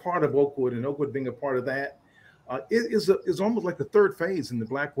just a part of Oakwood and Oakwood being a part of that, it is almost like the third phase in the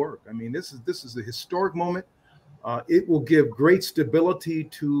Black work. I mean, this is a historic moment. It will give great stability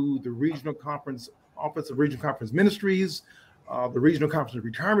to the Regional Conference, Office of Regional Conference Ministries, the Regional Conference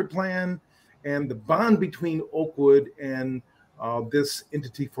Retirement Plan, and the bond between Oakwood and this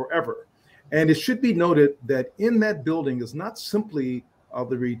entity forever. And it should be noted that in that building is not simply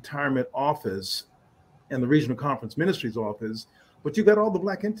the retirement office and the Regional Conference Ministries office, but you've got all the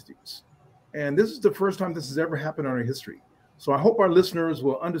Black entities. And this is the first time this has ever happened in our history. So I hope our listeners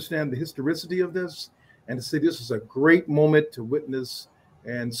will understand the historicity of this and to say this is a great moment to witness.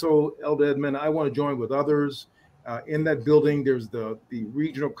 And so, Elder Edmond, I want to join with others. In that building, there's the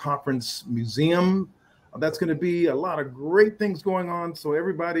Regional Conference Museum. That's going to be a lot of great things going on. So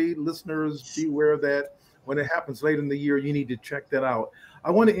everybody, listeners, be aware of that. When it happens late in the year, you need to check that out.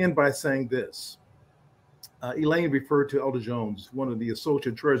 I want to end by saying this. Elaine referred to Elder Jones, one of the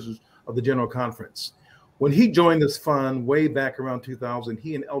associate treasurers of the General Conference. When he joined this fund way back around 2000,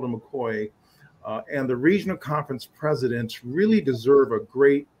 he and Elder McCoy and the Regional Conference presidents really deserve a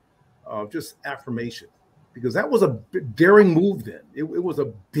great just affirmation, because that was a daring move then. It was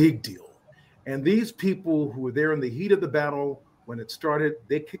a big deal. And these people who were there in the heat of the battle when it started,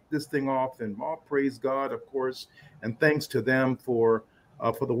 they kicked this thing off, and all praise God, of course, and thanks to them for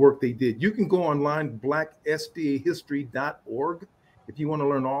the work they did. You can go online, blacksdahistory.org, if you want to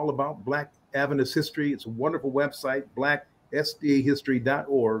learn all about Black Adventist history. It's a wonderful website,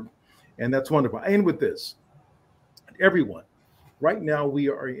 blacksdahistory.org, and that's wonderful. I end with this. Everyone, right now we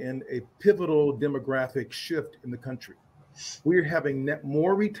are in a pivotal demographic shift in the country. We're having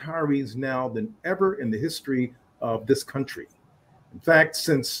more retirees now than ever in the history of this country. In fact,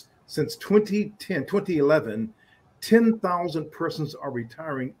 since 2011, 10,000 persons are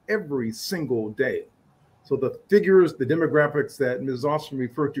retiring every single day. So the figures, the demographics that Ms. Allston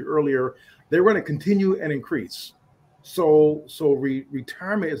referred to earlier, they're going to continue and increase. So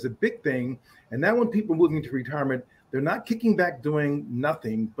retirement is a big thing. And now when people are moving to retirement, they're not kicking back doing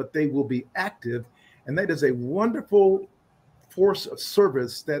nothing, but they will be active. And that is a wonderful force of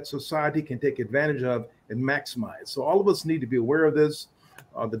service that society can take advantage of and maximize. So all of us need to be aware of this.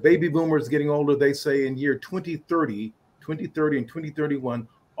 The baby boomers getting older, they say in year 2030 and 2031,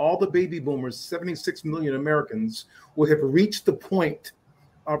 all the baby boomers, 76 million Americans, will have reached the point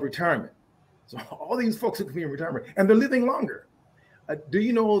of retirement. So all these folks are going to be in retirement, and they're living longer. Do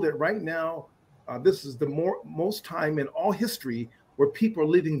you know that right now, this is the most time in all history where people are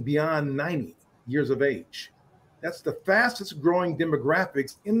living beyond 90 years of age? That's the fastest growing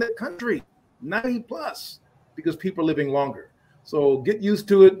demographics in the country, 90 plus, because people are living longer. So get used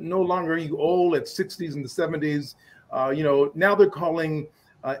to it. No longer are you old at 60s and the 70s. Now they're calling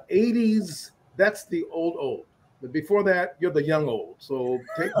 80s, that's the old. But before that, you're the young old. So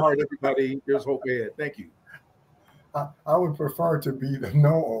take heart, everybody. There's hope ahead. Thank you. I would prefer to be the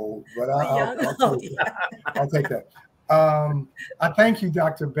no old, but I'll take that. I thank you,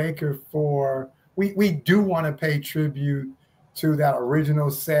 Dr. Baker, for, we do want to pay tribute to that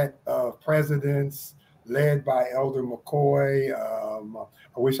original set of presidents, led by Elder McCoy.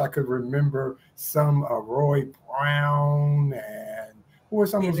 I wish I could remember some Roy Brown, and who were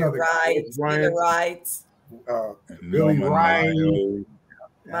some of those other guys? Peter Wright, Billy Norman Wright,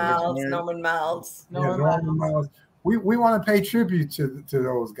 Miles, Norman Miles. Norman Miles. We want to pay tribute to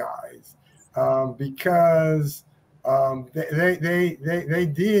those guys because they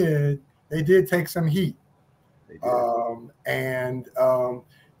did take some heat, and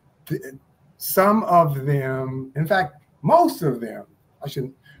some of them, in fact, most of them, I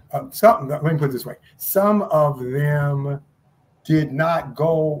shouldn't. Let me put it this way: some of them did not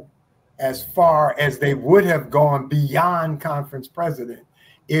go as far as they would have gone beyond conference president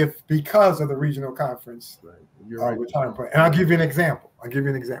if because of the regional conference retirement plan. And I'll give you an example.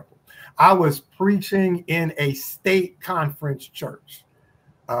 I was preaching in a state conference church,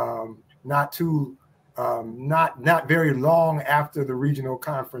 not very long after the regional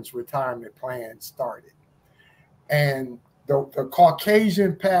conference retirement plan started. And the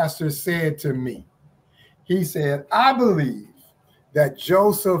Caucasian pastor said to me, he said, I believe that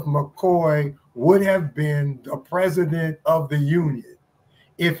Joseph McCoy would have been the president of the union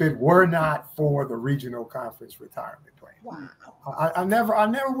if it were not for the regional conference retirement plan. Wow. I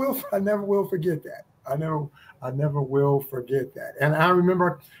never will forget that. I never will forget that. And I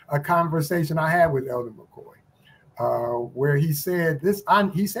remember a conversation I had with Elder McCoy where he said this.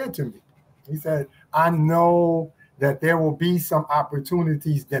 He said to me, he said, I know that there will be some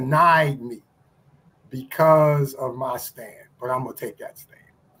opportunities denied me because of my stand, but I'm going to take that stand.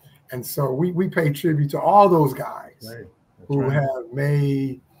 And so we pay tribute to all those guys who have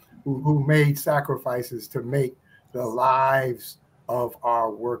made sacrifices to make the lives of our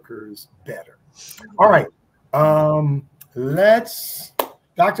workers better. All right.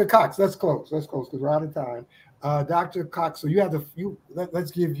 Dr. Cox, let's close because we're out of time. Dr. Cox, so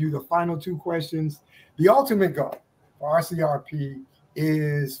let's give you the final two questions. The ultimate goal for RCRP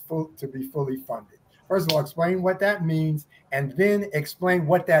is to be fully funded. First of all, explain what that means, and then explain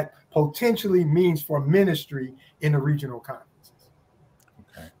what that potentially means for ministry in the regional conferences.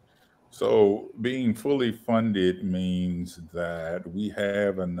 Okay. So being fully funded means that we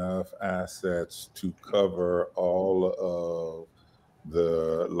have enough assets to cover all of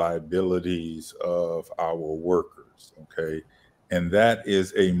the liabilities of our workers, okay? And that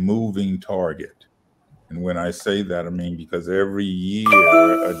is a moving target. And when I say that, I mean because every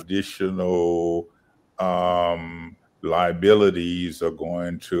year additional liabilities are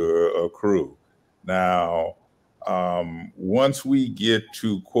going to accrue. Now, once we get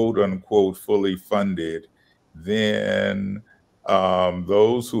to quote unquote fully funded, then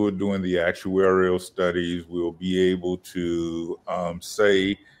those who are doing the actuarial studies will be able to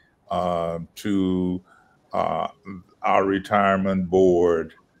say to our retirement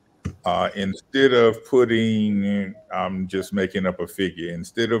board, instead of putting, I'm just making up a figure,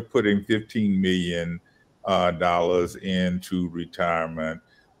 instead of putting $15 million into retirement,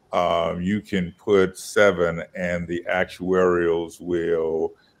 you can put 7 and the actuarials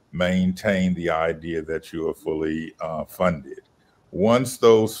will maintain the idea that you are fully funded. Once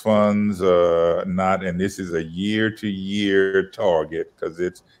those funds are not, and this is a year-to-year target because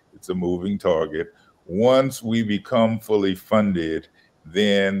it's a moving target, once we become fully funded,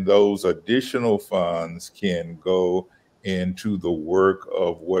 then those additional funds can go into the work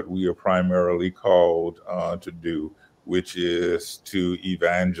of what we are primarily called to do, which is to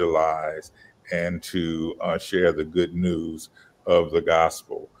evangelize and to share the good news of the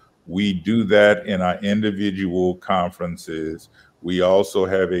gospel. We do that in our individual conferences. We also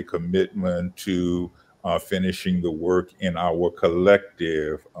have a commitment to finishing the work in our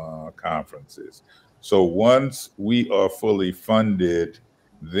collective conferences. So once we are fully funded,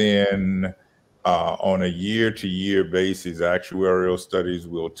 then on a year-to-year basis, actuarial studies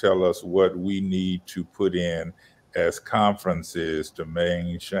will tell us what we need to put in as conferences to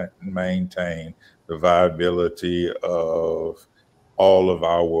maintain the viability of all of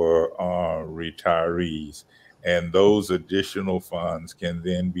our retirees. And those additional funds can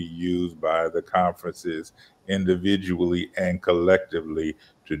then be used by the conferences individually and collectively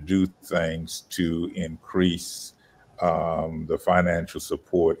to do things to increase the financial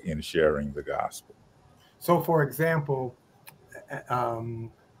support in sharing the gospel. So, for example, when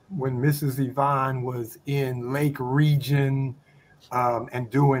Mrs. Yvonne was in Lake Region and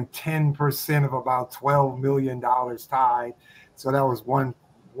doing 10% of about $12 million tithe, so that was 1.2,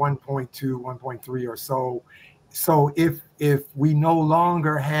 1.3 or so. So if we no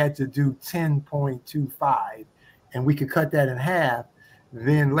longer had to do 10.25 and we could cut that in half,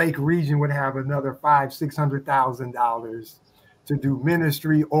 then Lake Region would have another $500,000, $600,000 to do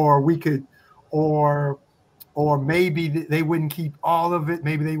ministry, or we could or maybe they wouldn't keep all of it.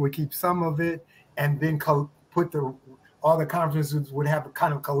 Maybe they would keep some of it, and then put all the conferences would have a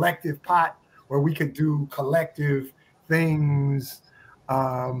kind of collective pot where we could do collective things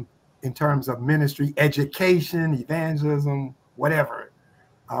in terms of ministry, education, evangelism, whatever.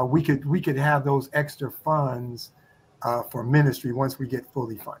 We could have those extra funds for ministry once we get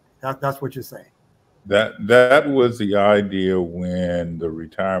fully funded. That's what you're saying. That was the idea when the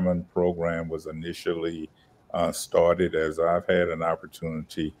retirement program was initially started, as I've had an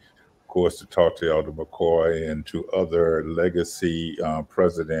opportunity, of course, to talk to Elder McCoy and to other legacy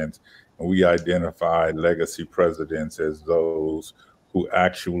presidents. And we identified legacy presidents as those who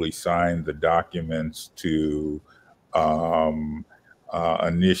actually signed the documents to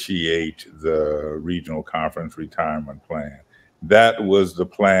initiate the regional conference retirement plan. That was the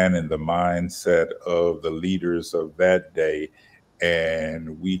plan and the mindset of the leaders of that day.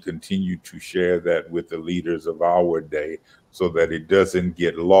 And we continue to share that with the leaders of our day so that it doesn't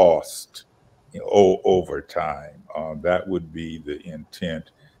get lost over time. That would be the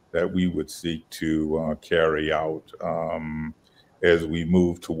intent that we would seek to carry out as we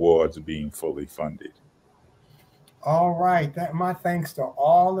move towards being fully funded. All right. My thanks to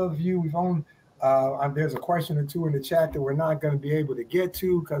all of you. There's a question or two in the chat that we're not going to be able to get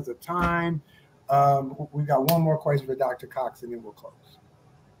to because of time. We got one more question for Dr. Cox, and then we'll close.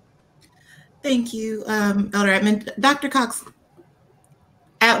 Thank you, Elder Edmond. Dr. Cox,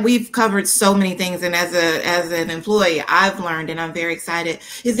 we've covered so many things, and as an employee, I've learned, and I'm very excited.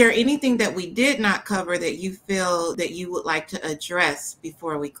 Is there anything that we did not cover that you feel that you would like to address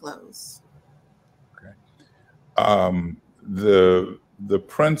before we close? Okay. The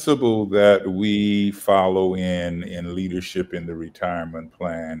principle that we follow in leadership in the retirement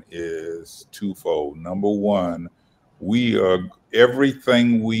plan is twofold. Number one,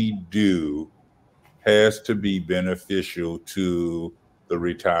 everything we do has to be beneficial to the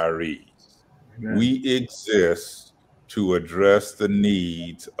retirees. Amen. We exist to address the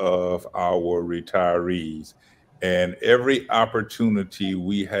needs of our retirees, and every opportunity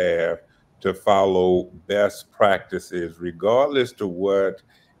we have to follow best practices, regardless to what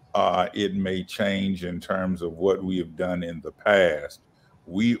it may change in terms of what we have done in the past,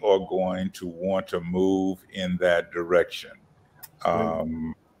 we are going to want to move in that direction.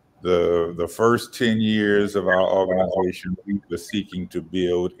 The first 10 years of our organization, we were seeking to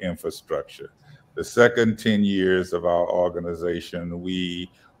build infrastructure. The second 10 years of our organization,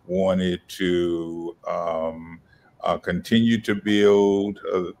 we wanted to continue to build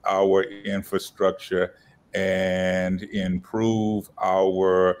our infrastructure and improve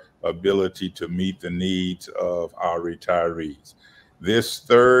our ability to meet the needs of our retirees. This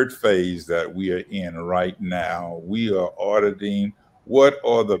third phase that we are in right now, we are auditing what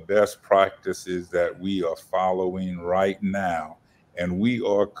are the best practices that we are following right now. And we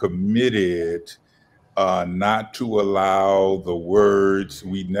are committed not to allow the words,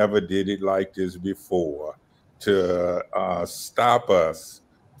 "we never did it like this before," to stop us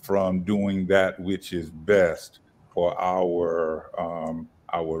from doing that which is best for our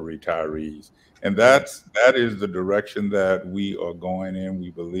retirees. And that is the direction that we are going in.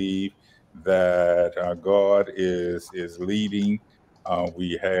 We believe that God is leading.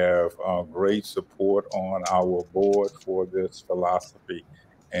 We have great support on our board for this philosophy.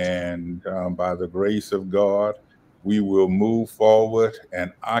 And by the grace of God, we will move forward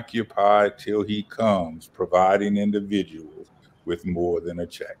and occupy till he comes, providing individuals with more than a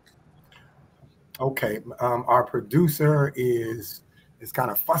check. Okay, our producer is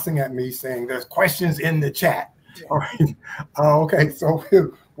kind of fussing at me saying there's questions in the chat. Yeah. All right. Okay, so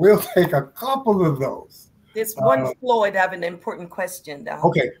we'll take a couple of those. This one Floyd have an important question down.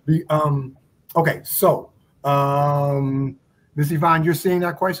 Okay. Okay, so Ms. Yvonne, you're seeing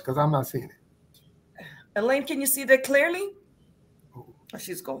that question because I'm not seeing it. Elaine, can you see that clearly? Oh,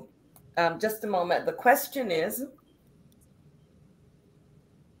 she's gone. Just a moment. The question is,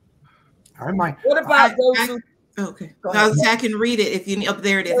 what about those who... Okay. I can read it if you... Oh,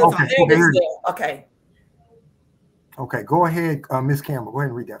 there it is. Okay. Okay. Okay, go ahead, Ms. Campbell. Go ahead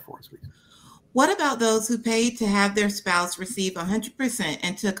and read that for us, please. What about those who paid to have their spouse receive 100%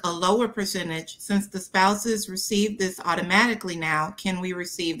 and took a lower percentage? Since the spouses receive this automatically now, can we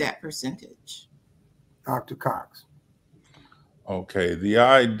receive that percentage? Dr. Cox. Okay, the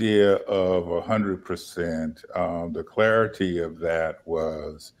idea of 100%, the clarity of that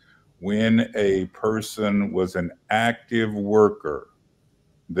was when a person was an active worker,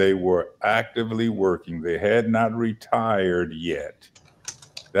 they were actively working, they had not retired yet.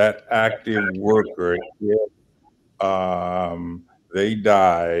 That active worker, they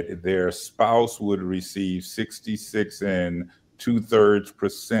died, their spouse would receive 66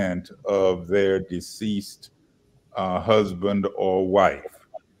 2/3% of their deceased husband or wife.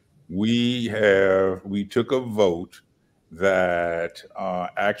 We took a vote that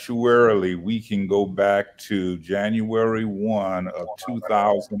actuarially we can go back to January 1 of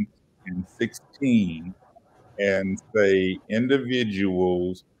 2016 and say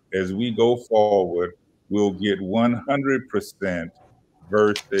individuals, as we go forward, will get 100%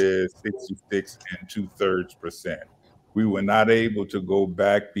 versus 66 2/3%. We were not able to go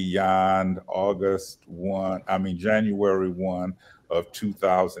back beyond January 1 of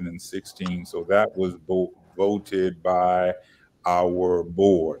 2016. So that was voted by our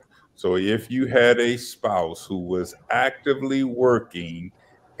board. So if you had a spouse who was actively working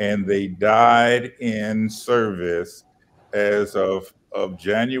and they died in service as of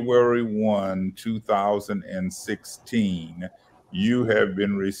January 1, 2016, you have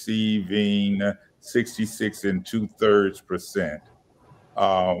been receiving 66 2/3%.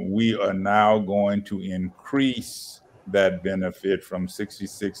 We are now going to increase that benefit from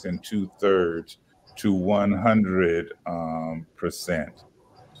 66 2/3 to 100%.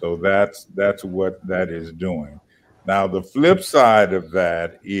 So that's what that is doing. Now, the flip side of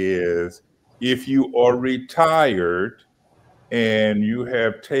that is if you are retired and you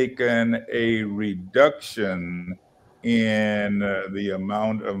have taken a reduction in the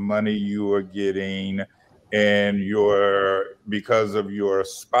amount of money you are getting, and because of your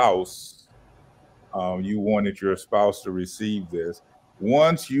spouse, you wanted your spouse to receive this.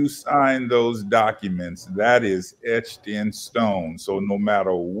 Once you sign those documents, that is etched in stone. So no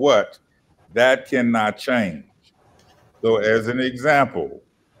matter what, that cannot change. So as an example,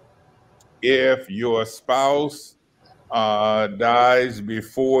 if your spouse dies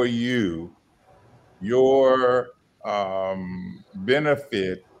before you, your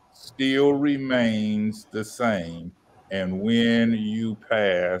benefit still remains the same. And when you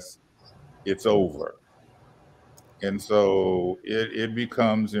pass, it's over. And so it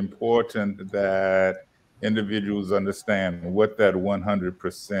becomes important that individuals understand what that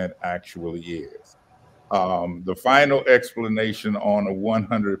 100% actually is. The final explanation on a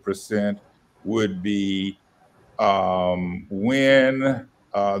 100% would be when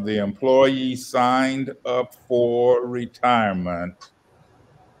the employee signed up for retirement,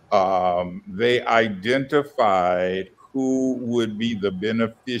 they identified who would be the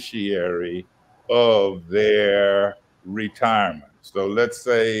beneficiary of their retirement. So let's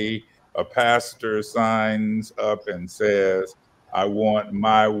say a pastor signs up and says, I want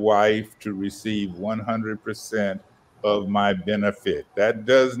my wife to receive 100% of my benefit. That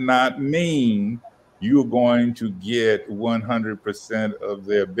does not mean you're going to get 100% of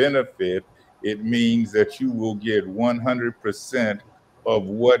their benefit. It means that you will get 100% of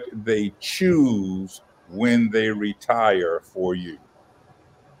what they choose when they retire for you.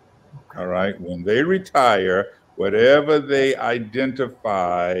 All right. When they retire, whatever they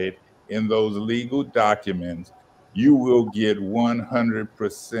identified in those legal documents, you will get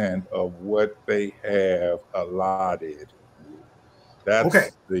 100% of what they have allotted you.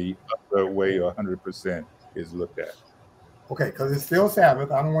 That's the other way 100% is looked at. Okay, because it's still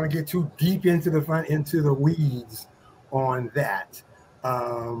Sabbath. I don't want to get too deep into the weeds on that.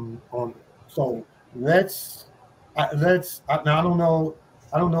 So let's. Now I don't know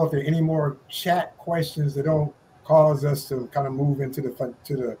if there are any more chat questions that don't cause us to kind of move into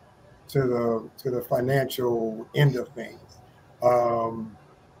the financial end of things.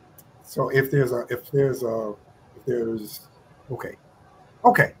 So if there's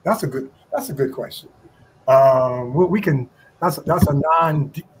okay, that's a good question. We can. That's a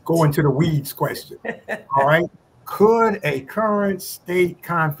go into the weeds question. All right. Could a current state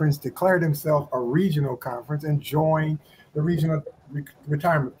conference declare themselves a regional conference and join the regional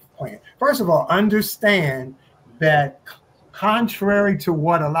retirement plan? First of all, understand that contrary to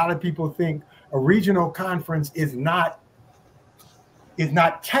what a lot of people think, a regional conference does not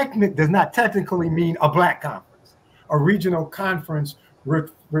technically mean a black conference. A regional conference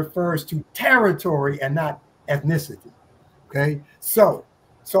refers to territory and not ethnicity. Okay, so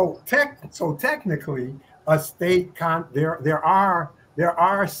technically, a state there are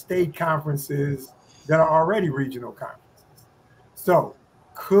state conferences that are already regional conferences. So,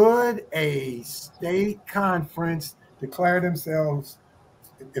 could a state conference declare themselves,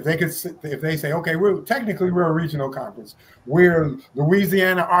 if they say, okay, we're a regional conference. We're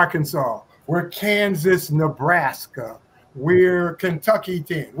Louisiana, Arkansas. We're Kansas, Nebraska. We're Kentucky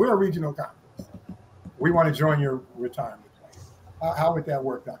 10. We're a regional conference. We want to join your retirement plan. How would that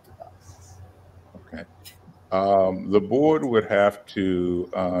work, Dr. Collins? Okay. The board would have to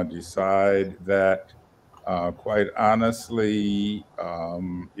decide that. Quite honestly,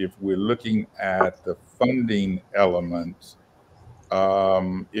 if we're looking at the funding element,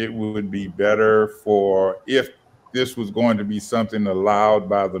 it would be better for, if this was going to be something allowed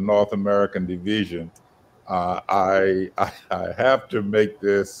by the North American Division, I have to make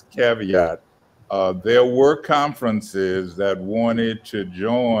this caveat. There were conferences that wanted to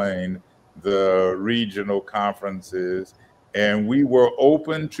join the regional conferences, and we were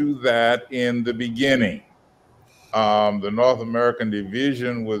open to that in the beginning. The North American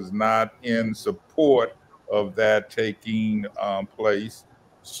Division was not in support of that taking place.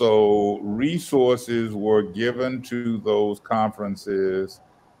 So resources were given to those conferences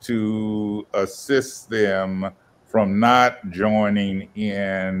to assist them from not joining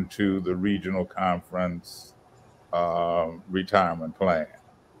into the regional conference retirement plan.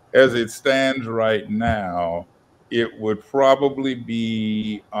 As it stands right now, it would probably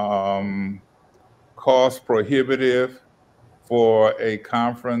be cost prohibitive for a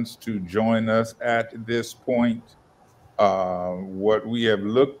conference to join us at this point. What we have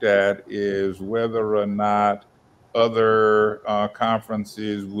looked at is whether or not other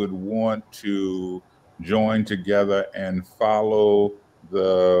conferences would want to join together and follow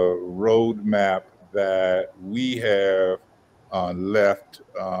the roadmap that we have left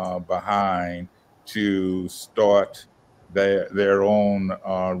behind to start their own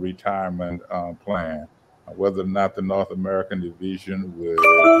retirement plan. Whether or not the North American Division would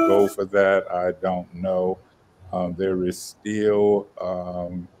go for that, I don't know. There is still,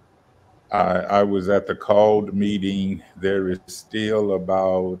 I was at the called meeting, there is still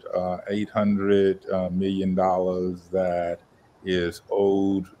about $800 million that is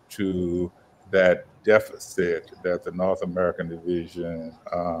owed to that deficit that the North American Division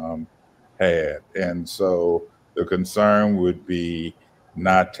had. And so the concern would be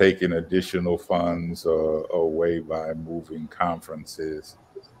not taking additional funds away by moving conferences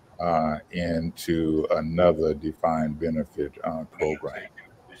into another defined benefit program.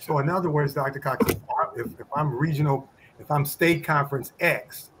 So in other words, Dr. Cox, if I'm regional, if I'm state conference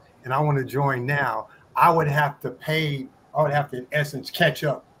X and I want to join now, I would have to pay, I would have to in essence catch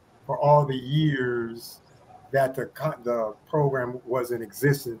up for all the years that the program was in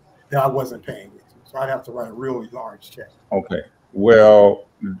existence that I wasn't paying into. So I'd have to write a really large check. Okay. Well,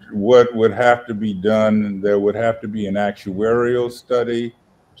 what would have to be done, there would have to be an actuarial study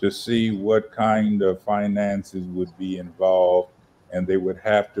to see what kind of finances would be involved, and they would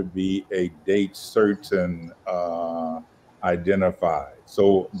have to be a date certain identified.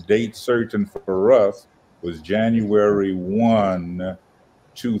 So date certain for us was January 1,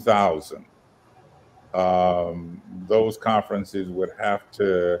 2000. Those conferences would have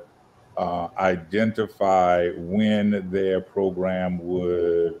to identify when their program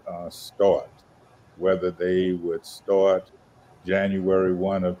would start, whether they would start January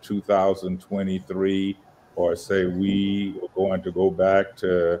 1 of 2023, or say we are going to go back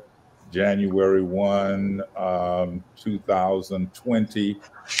to January 1, 2020.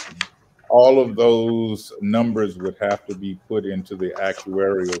 All of those numbers would have to be put into the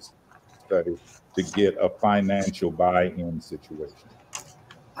actuarial study to get a financial buy-in situation.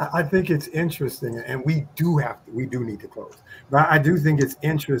 I think it's interesting, and we do need to close. But I do think it's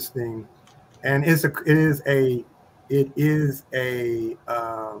interesting, and it is a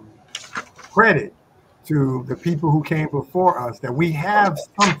credit to the people who came before us that we have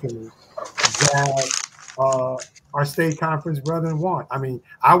something that our state conference brethren want. I mean,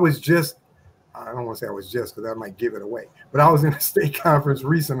 I don't want to say I was just, because that might give it away, but I was in a state conference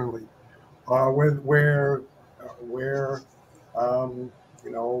recently where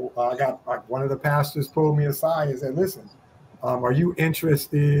I got, like, one of the pastors pulled me aside and said, listen, are you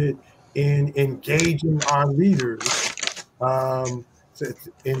interested in engaging our leaders so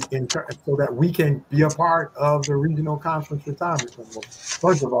that we can be a part of the regional conference retirement? Well,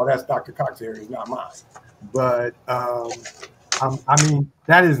 first of all, that's Dr. Cox's area, not mine. But I mean,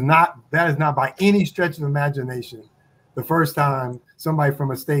 that is not by any stretch of imagination the first time somebody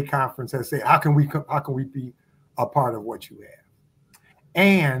from a state conference has said, how can we be a part of what you have?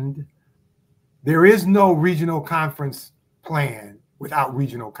 And there is no regional conference plan without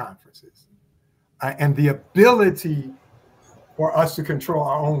regional conferences, and the ability for us to control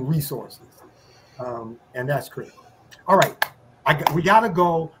our own resources, and that's critical. All right, we got to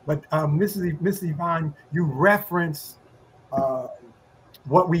go, but Mrs. Yvonne, you referenced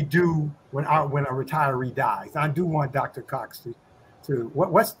what we do when a retiree dies. I do want Dr. Cox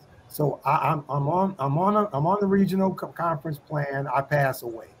so I'm on the regional conference plan. I pass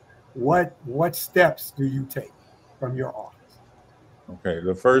away. what steps do you take from your office? Okay,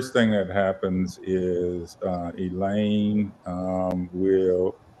 the first thing that happens is Elaine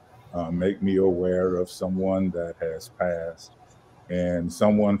will make me aware of someone that has passed, and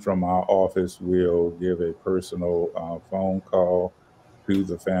someone from our office will give a personal phone call to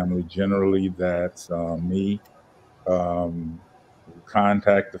the family. Generally, that's me. We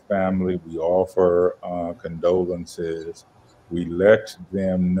contact the family, we offer condolences, we let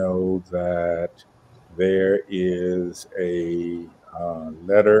them know that there is a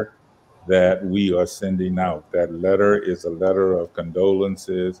letter that we are sending out. That letter is a letter of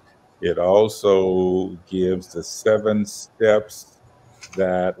condolences. It also gives the 7 steps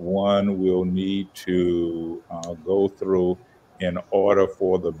that one will need to go through in order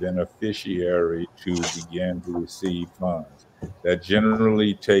for the beneficiary to begin to receive funds. That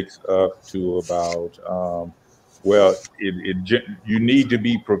generally takes up to about, you need to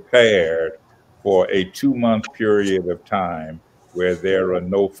be prepared for a 2-month period of time where there are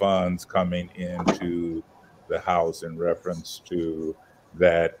no funds coming into the house in reference to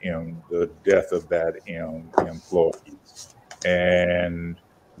that, the death of that employee. And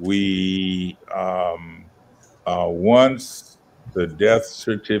we, once the death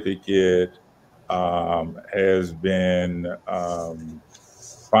certificate has been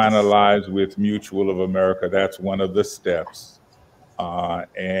finalized with Mutual of America, that's one of the steps.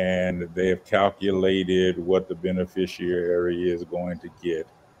 And they have calculated what the beneficiary is going to get.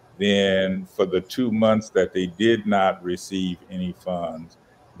 Then for the 2 months that they did not receive any funds,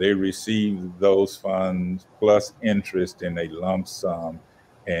 they received those funds plus interest in a lump sum.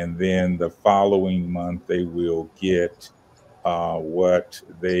 And then the following month, they will get what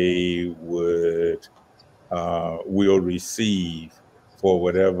they will receive for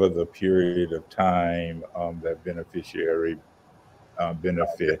whatever the period of time that beneficiary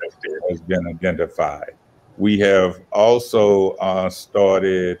benefit has been identified. We have also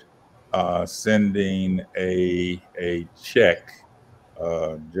started sending a check,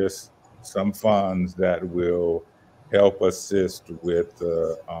 just some funds that will help assist with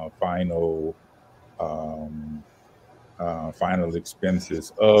the final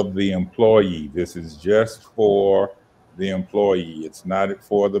expenses of the employee. This is just for the employee. It's not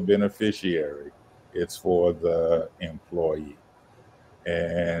for the beneficiary. It's for the employee.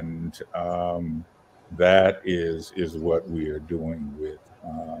 And that is what we are doing with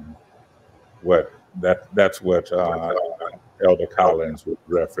that's what Elder Collins was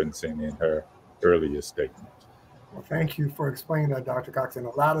referencing in her earlier statement. Well, thank you for explaining that, Dr. Cox. And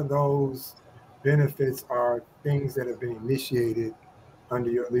a lot of those benefits are things that have been initiated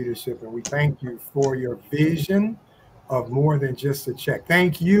under your leadership. And we thank you for your vision of more than just a check.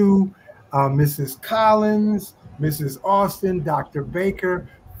 Thank you, Mrs. Collins, Mrs. Allston, Dr. Baker,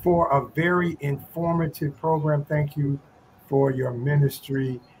 for a very informative program. Thank you for your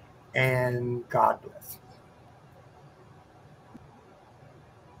ministry, and God bless.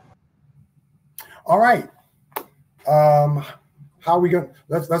 All right. How are we going?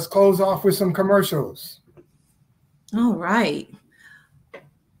 Let's close off with some commercials. All right.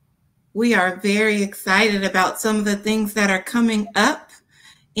 We are very excited about some of the things that are coming up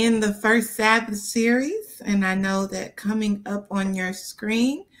in the first Sabbath series. And I know that coming up on your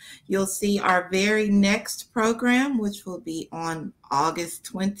screen, you'll see our very next program, which will be on August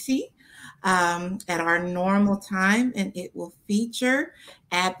 20 at our normal time. And it will feature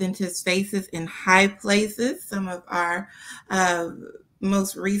Adventist Faces in High Places, some of our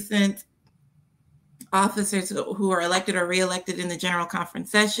most recent officers who are elected or reelected in the General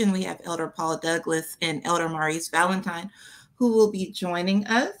Conference session. We have Elder Paul Douglas and Elder Maurice Valentine, who will be joining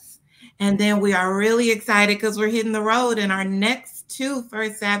us. And then we are really excited because we're hitting the road, and our next 2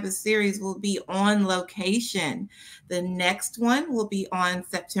 First Sabbath series will be on location. The next one will be on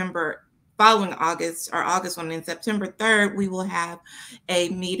following August, our August one. In September 3rd, we will have a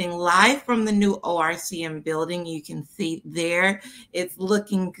meeting live from the new ORCM building. You can see there, it's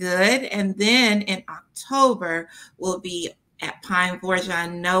looking good. And then in October, we'll be at Pine Forge. I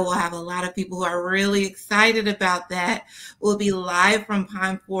know we'll have a lot of people who are really excited about that. We'll be live from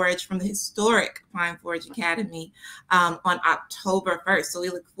Pine Forge, from the historic Pine Forge Academy on October 1st. So we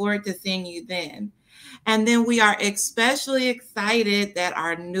look forward to seeing you then. And then we are especially excited that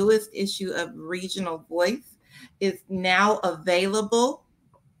our newest issue of Regional Voice is now available.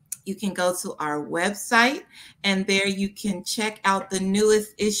 You can go to our website, and there you can check out the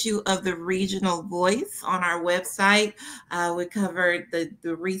newest issue of the Regional Voice on our website. We covered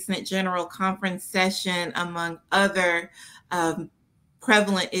the recent General Conference session, among other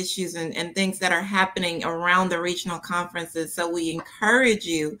prevalent issues and things that are happening around the regional conferences. So we encourage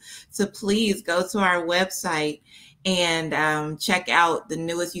you to please go to our website and check out the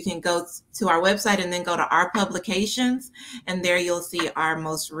newest. You can go to our website and then go to our publications, and there you'll see our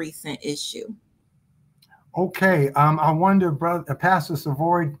most recent issue. Okay, I wonder, Brother Pastor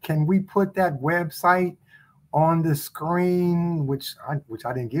Savoy, can we put that website on the screen, which I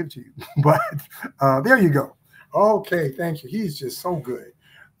didn't give to you, but there you go. Okay, thank you. He's just so good.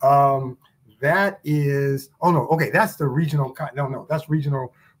 That is, oh no, okay, that's the regional, no, that's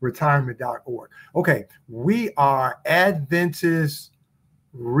regionalretirement.org. Okay, we are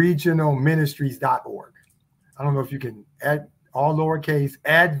AdventistRegionalMinistries.org. I don't know if you can add all lowercase,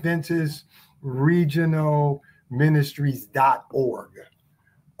 AdventistRegionalMinistries.org.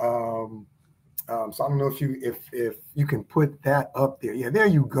 So I don't know if you can put that up there. Yeah, there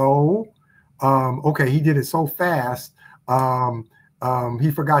you go. Okay, he did it so fast.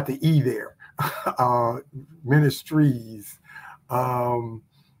 He forgot the E there. Ministries. So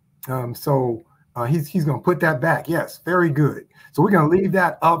he's going to put that back. Yes, very good. So we're going to leave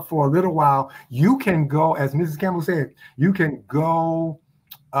that up for a little while. You can go, as Mrs. Campbell said, you can go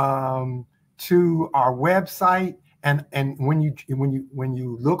to our website, and when you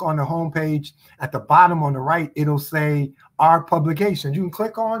look on the homepage at the bottom on the right, it'll say our publications. You can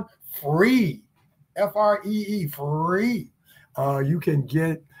click on free, FREE, free. You can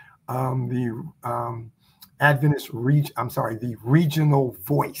get the the Regional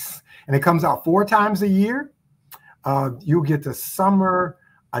Voice, and it comes out 4 times a year. You'll get the summer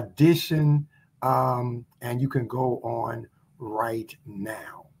edition, and you can go on right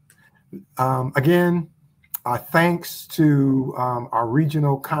now. Again, thanks to our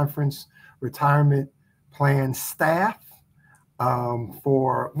Regional Conference Retirement Plan staff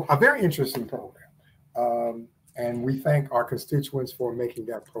for a very interesting program. And we thank our constituents for making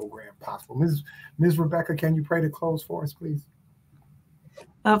that program possible. Ms. Rebecca, can you pray to close for us, please?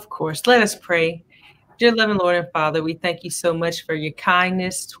 Of course. Let us pray. Dear loving Lord and Father, we thank you so much for your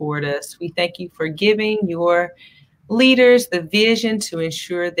kindness toward us. We thank you for giving your leaders the vision to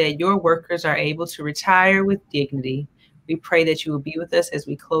ensure that your workers are able to retire with dignity. We pray that you will be with us as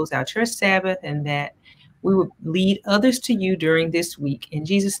we close out your Sabbath, and that we will lead others to you during this week. In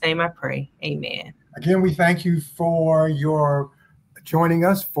Jesus' name I pray. Amen. Again, we thank you for your joining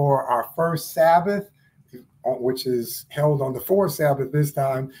us for our first Sabbath, which is held on the fourth Sabbath this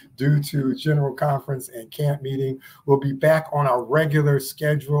time due to General Conference and camp meeting. We'll be back on our regular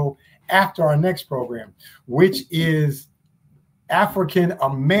schedule after our next program, which is African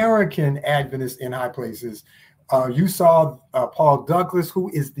American Adventists in High Places. You saw Paul Douglas,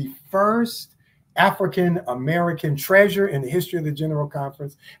 who is the first African American treasurer in the history of the General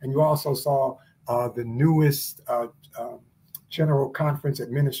Conference, and you also saw the newest General Conference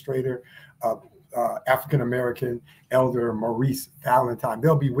administrator, African American Elder Maurice Valentine.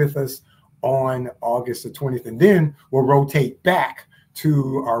 They'll be with us on August the 20th, and then we'll rotate back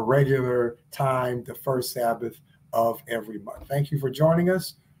to our regular time, the first Sabbath of every month. Thank you for joining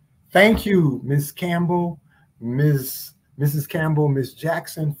us. Thank you, Ms. Campbell, Mrs. Campbell, Ms.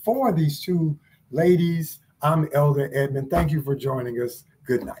 Jackson, for these two ladies. I'm Elder Edmond. Thank you for joining us.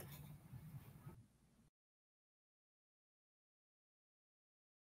 Good night.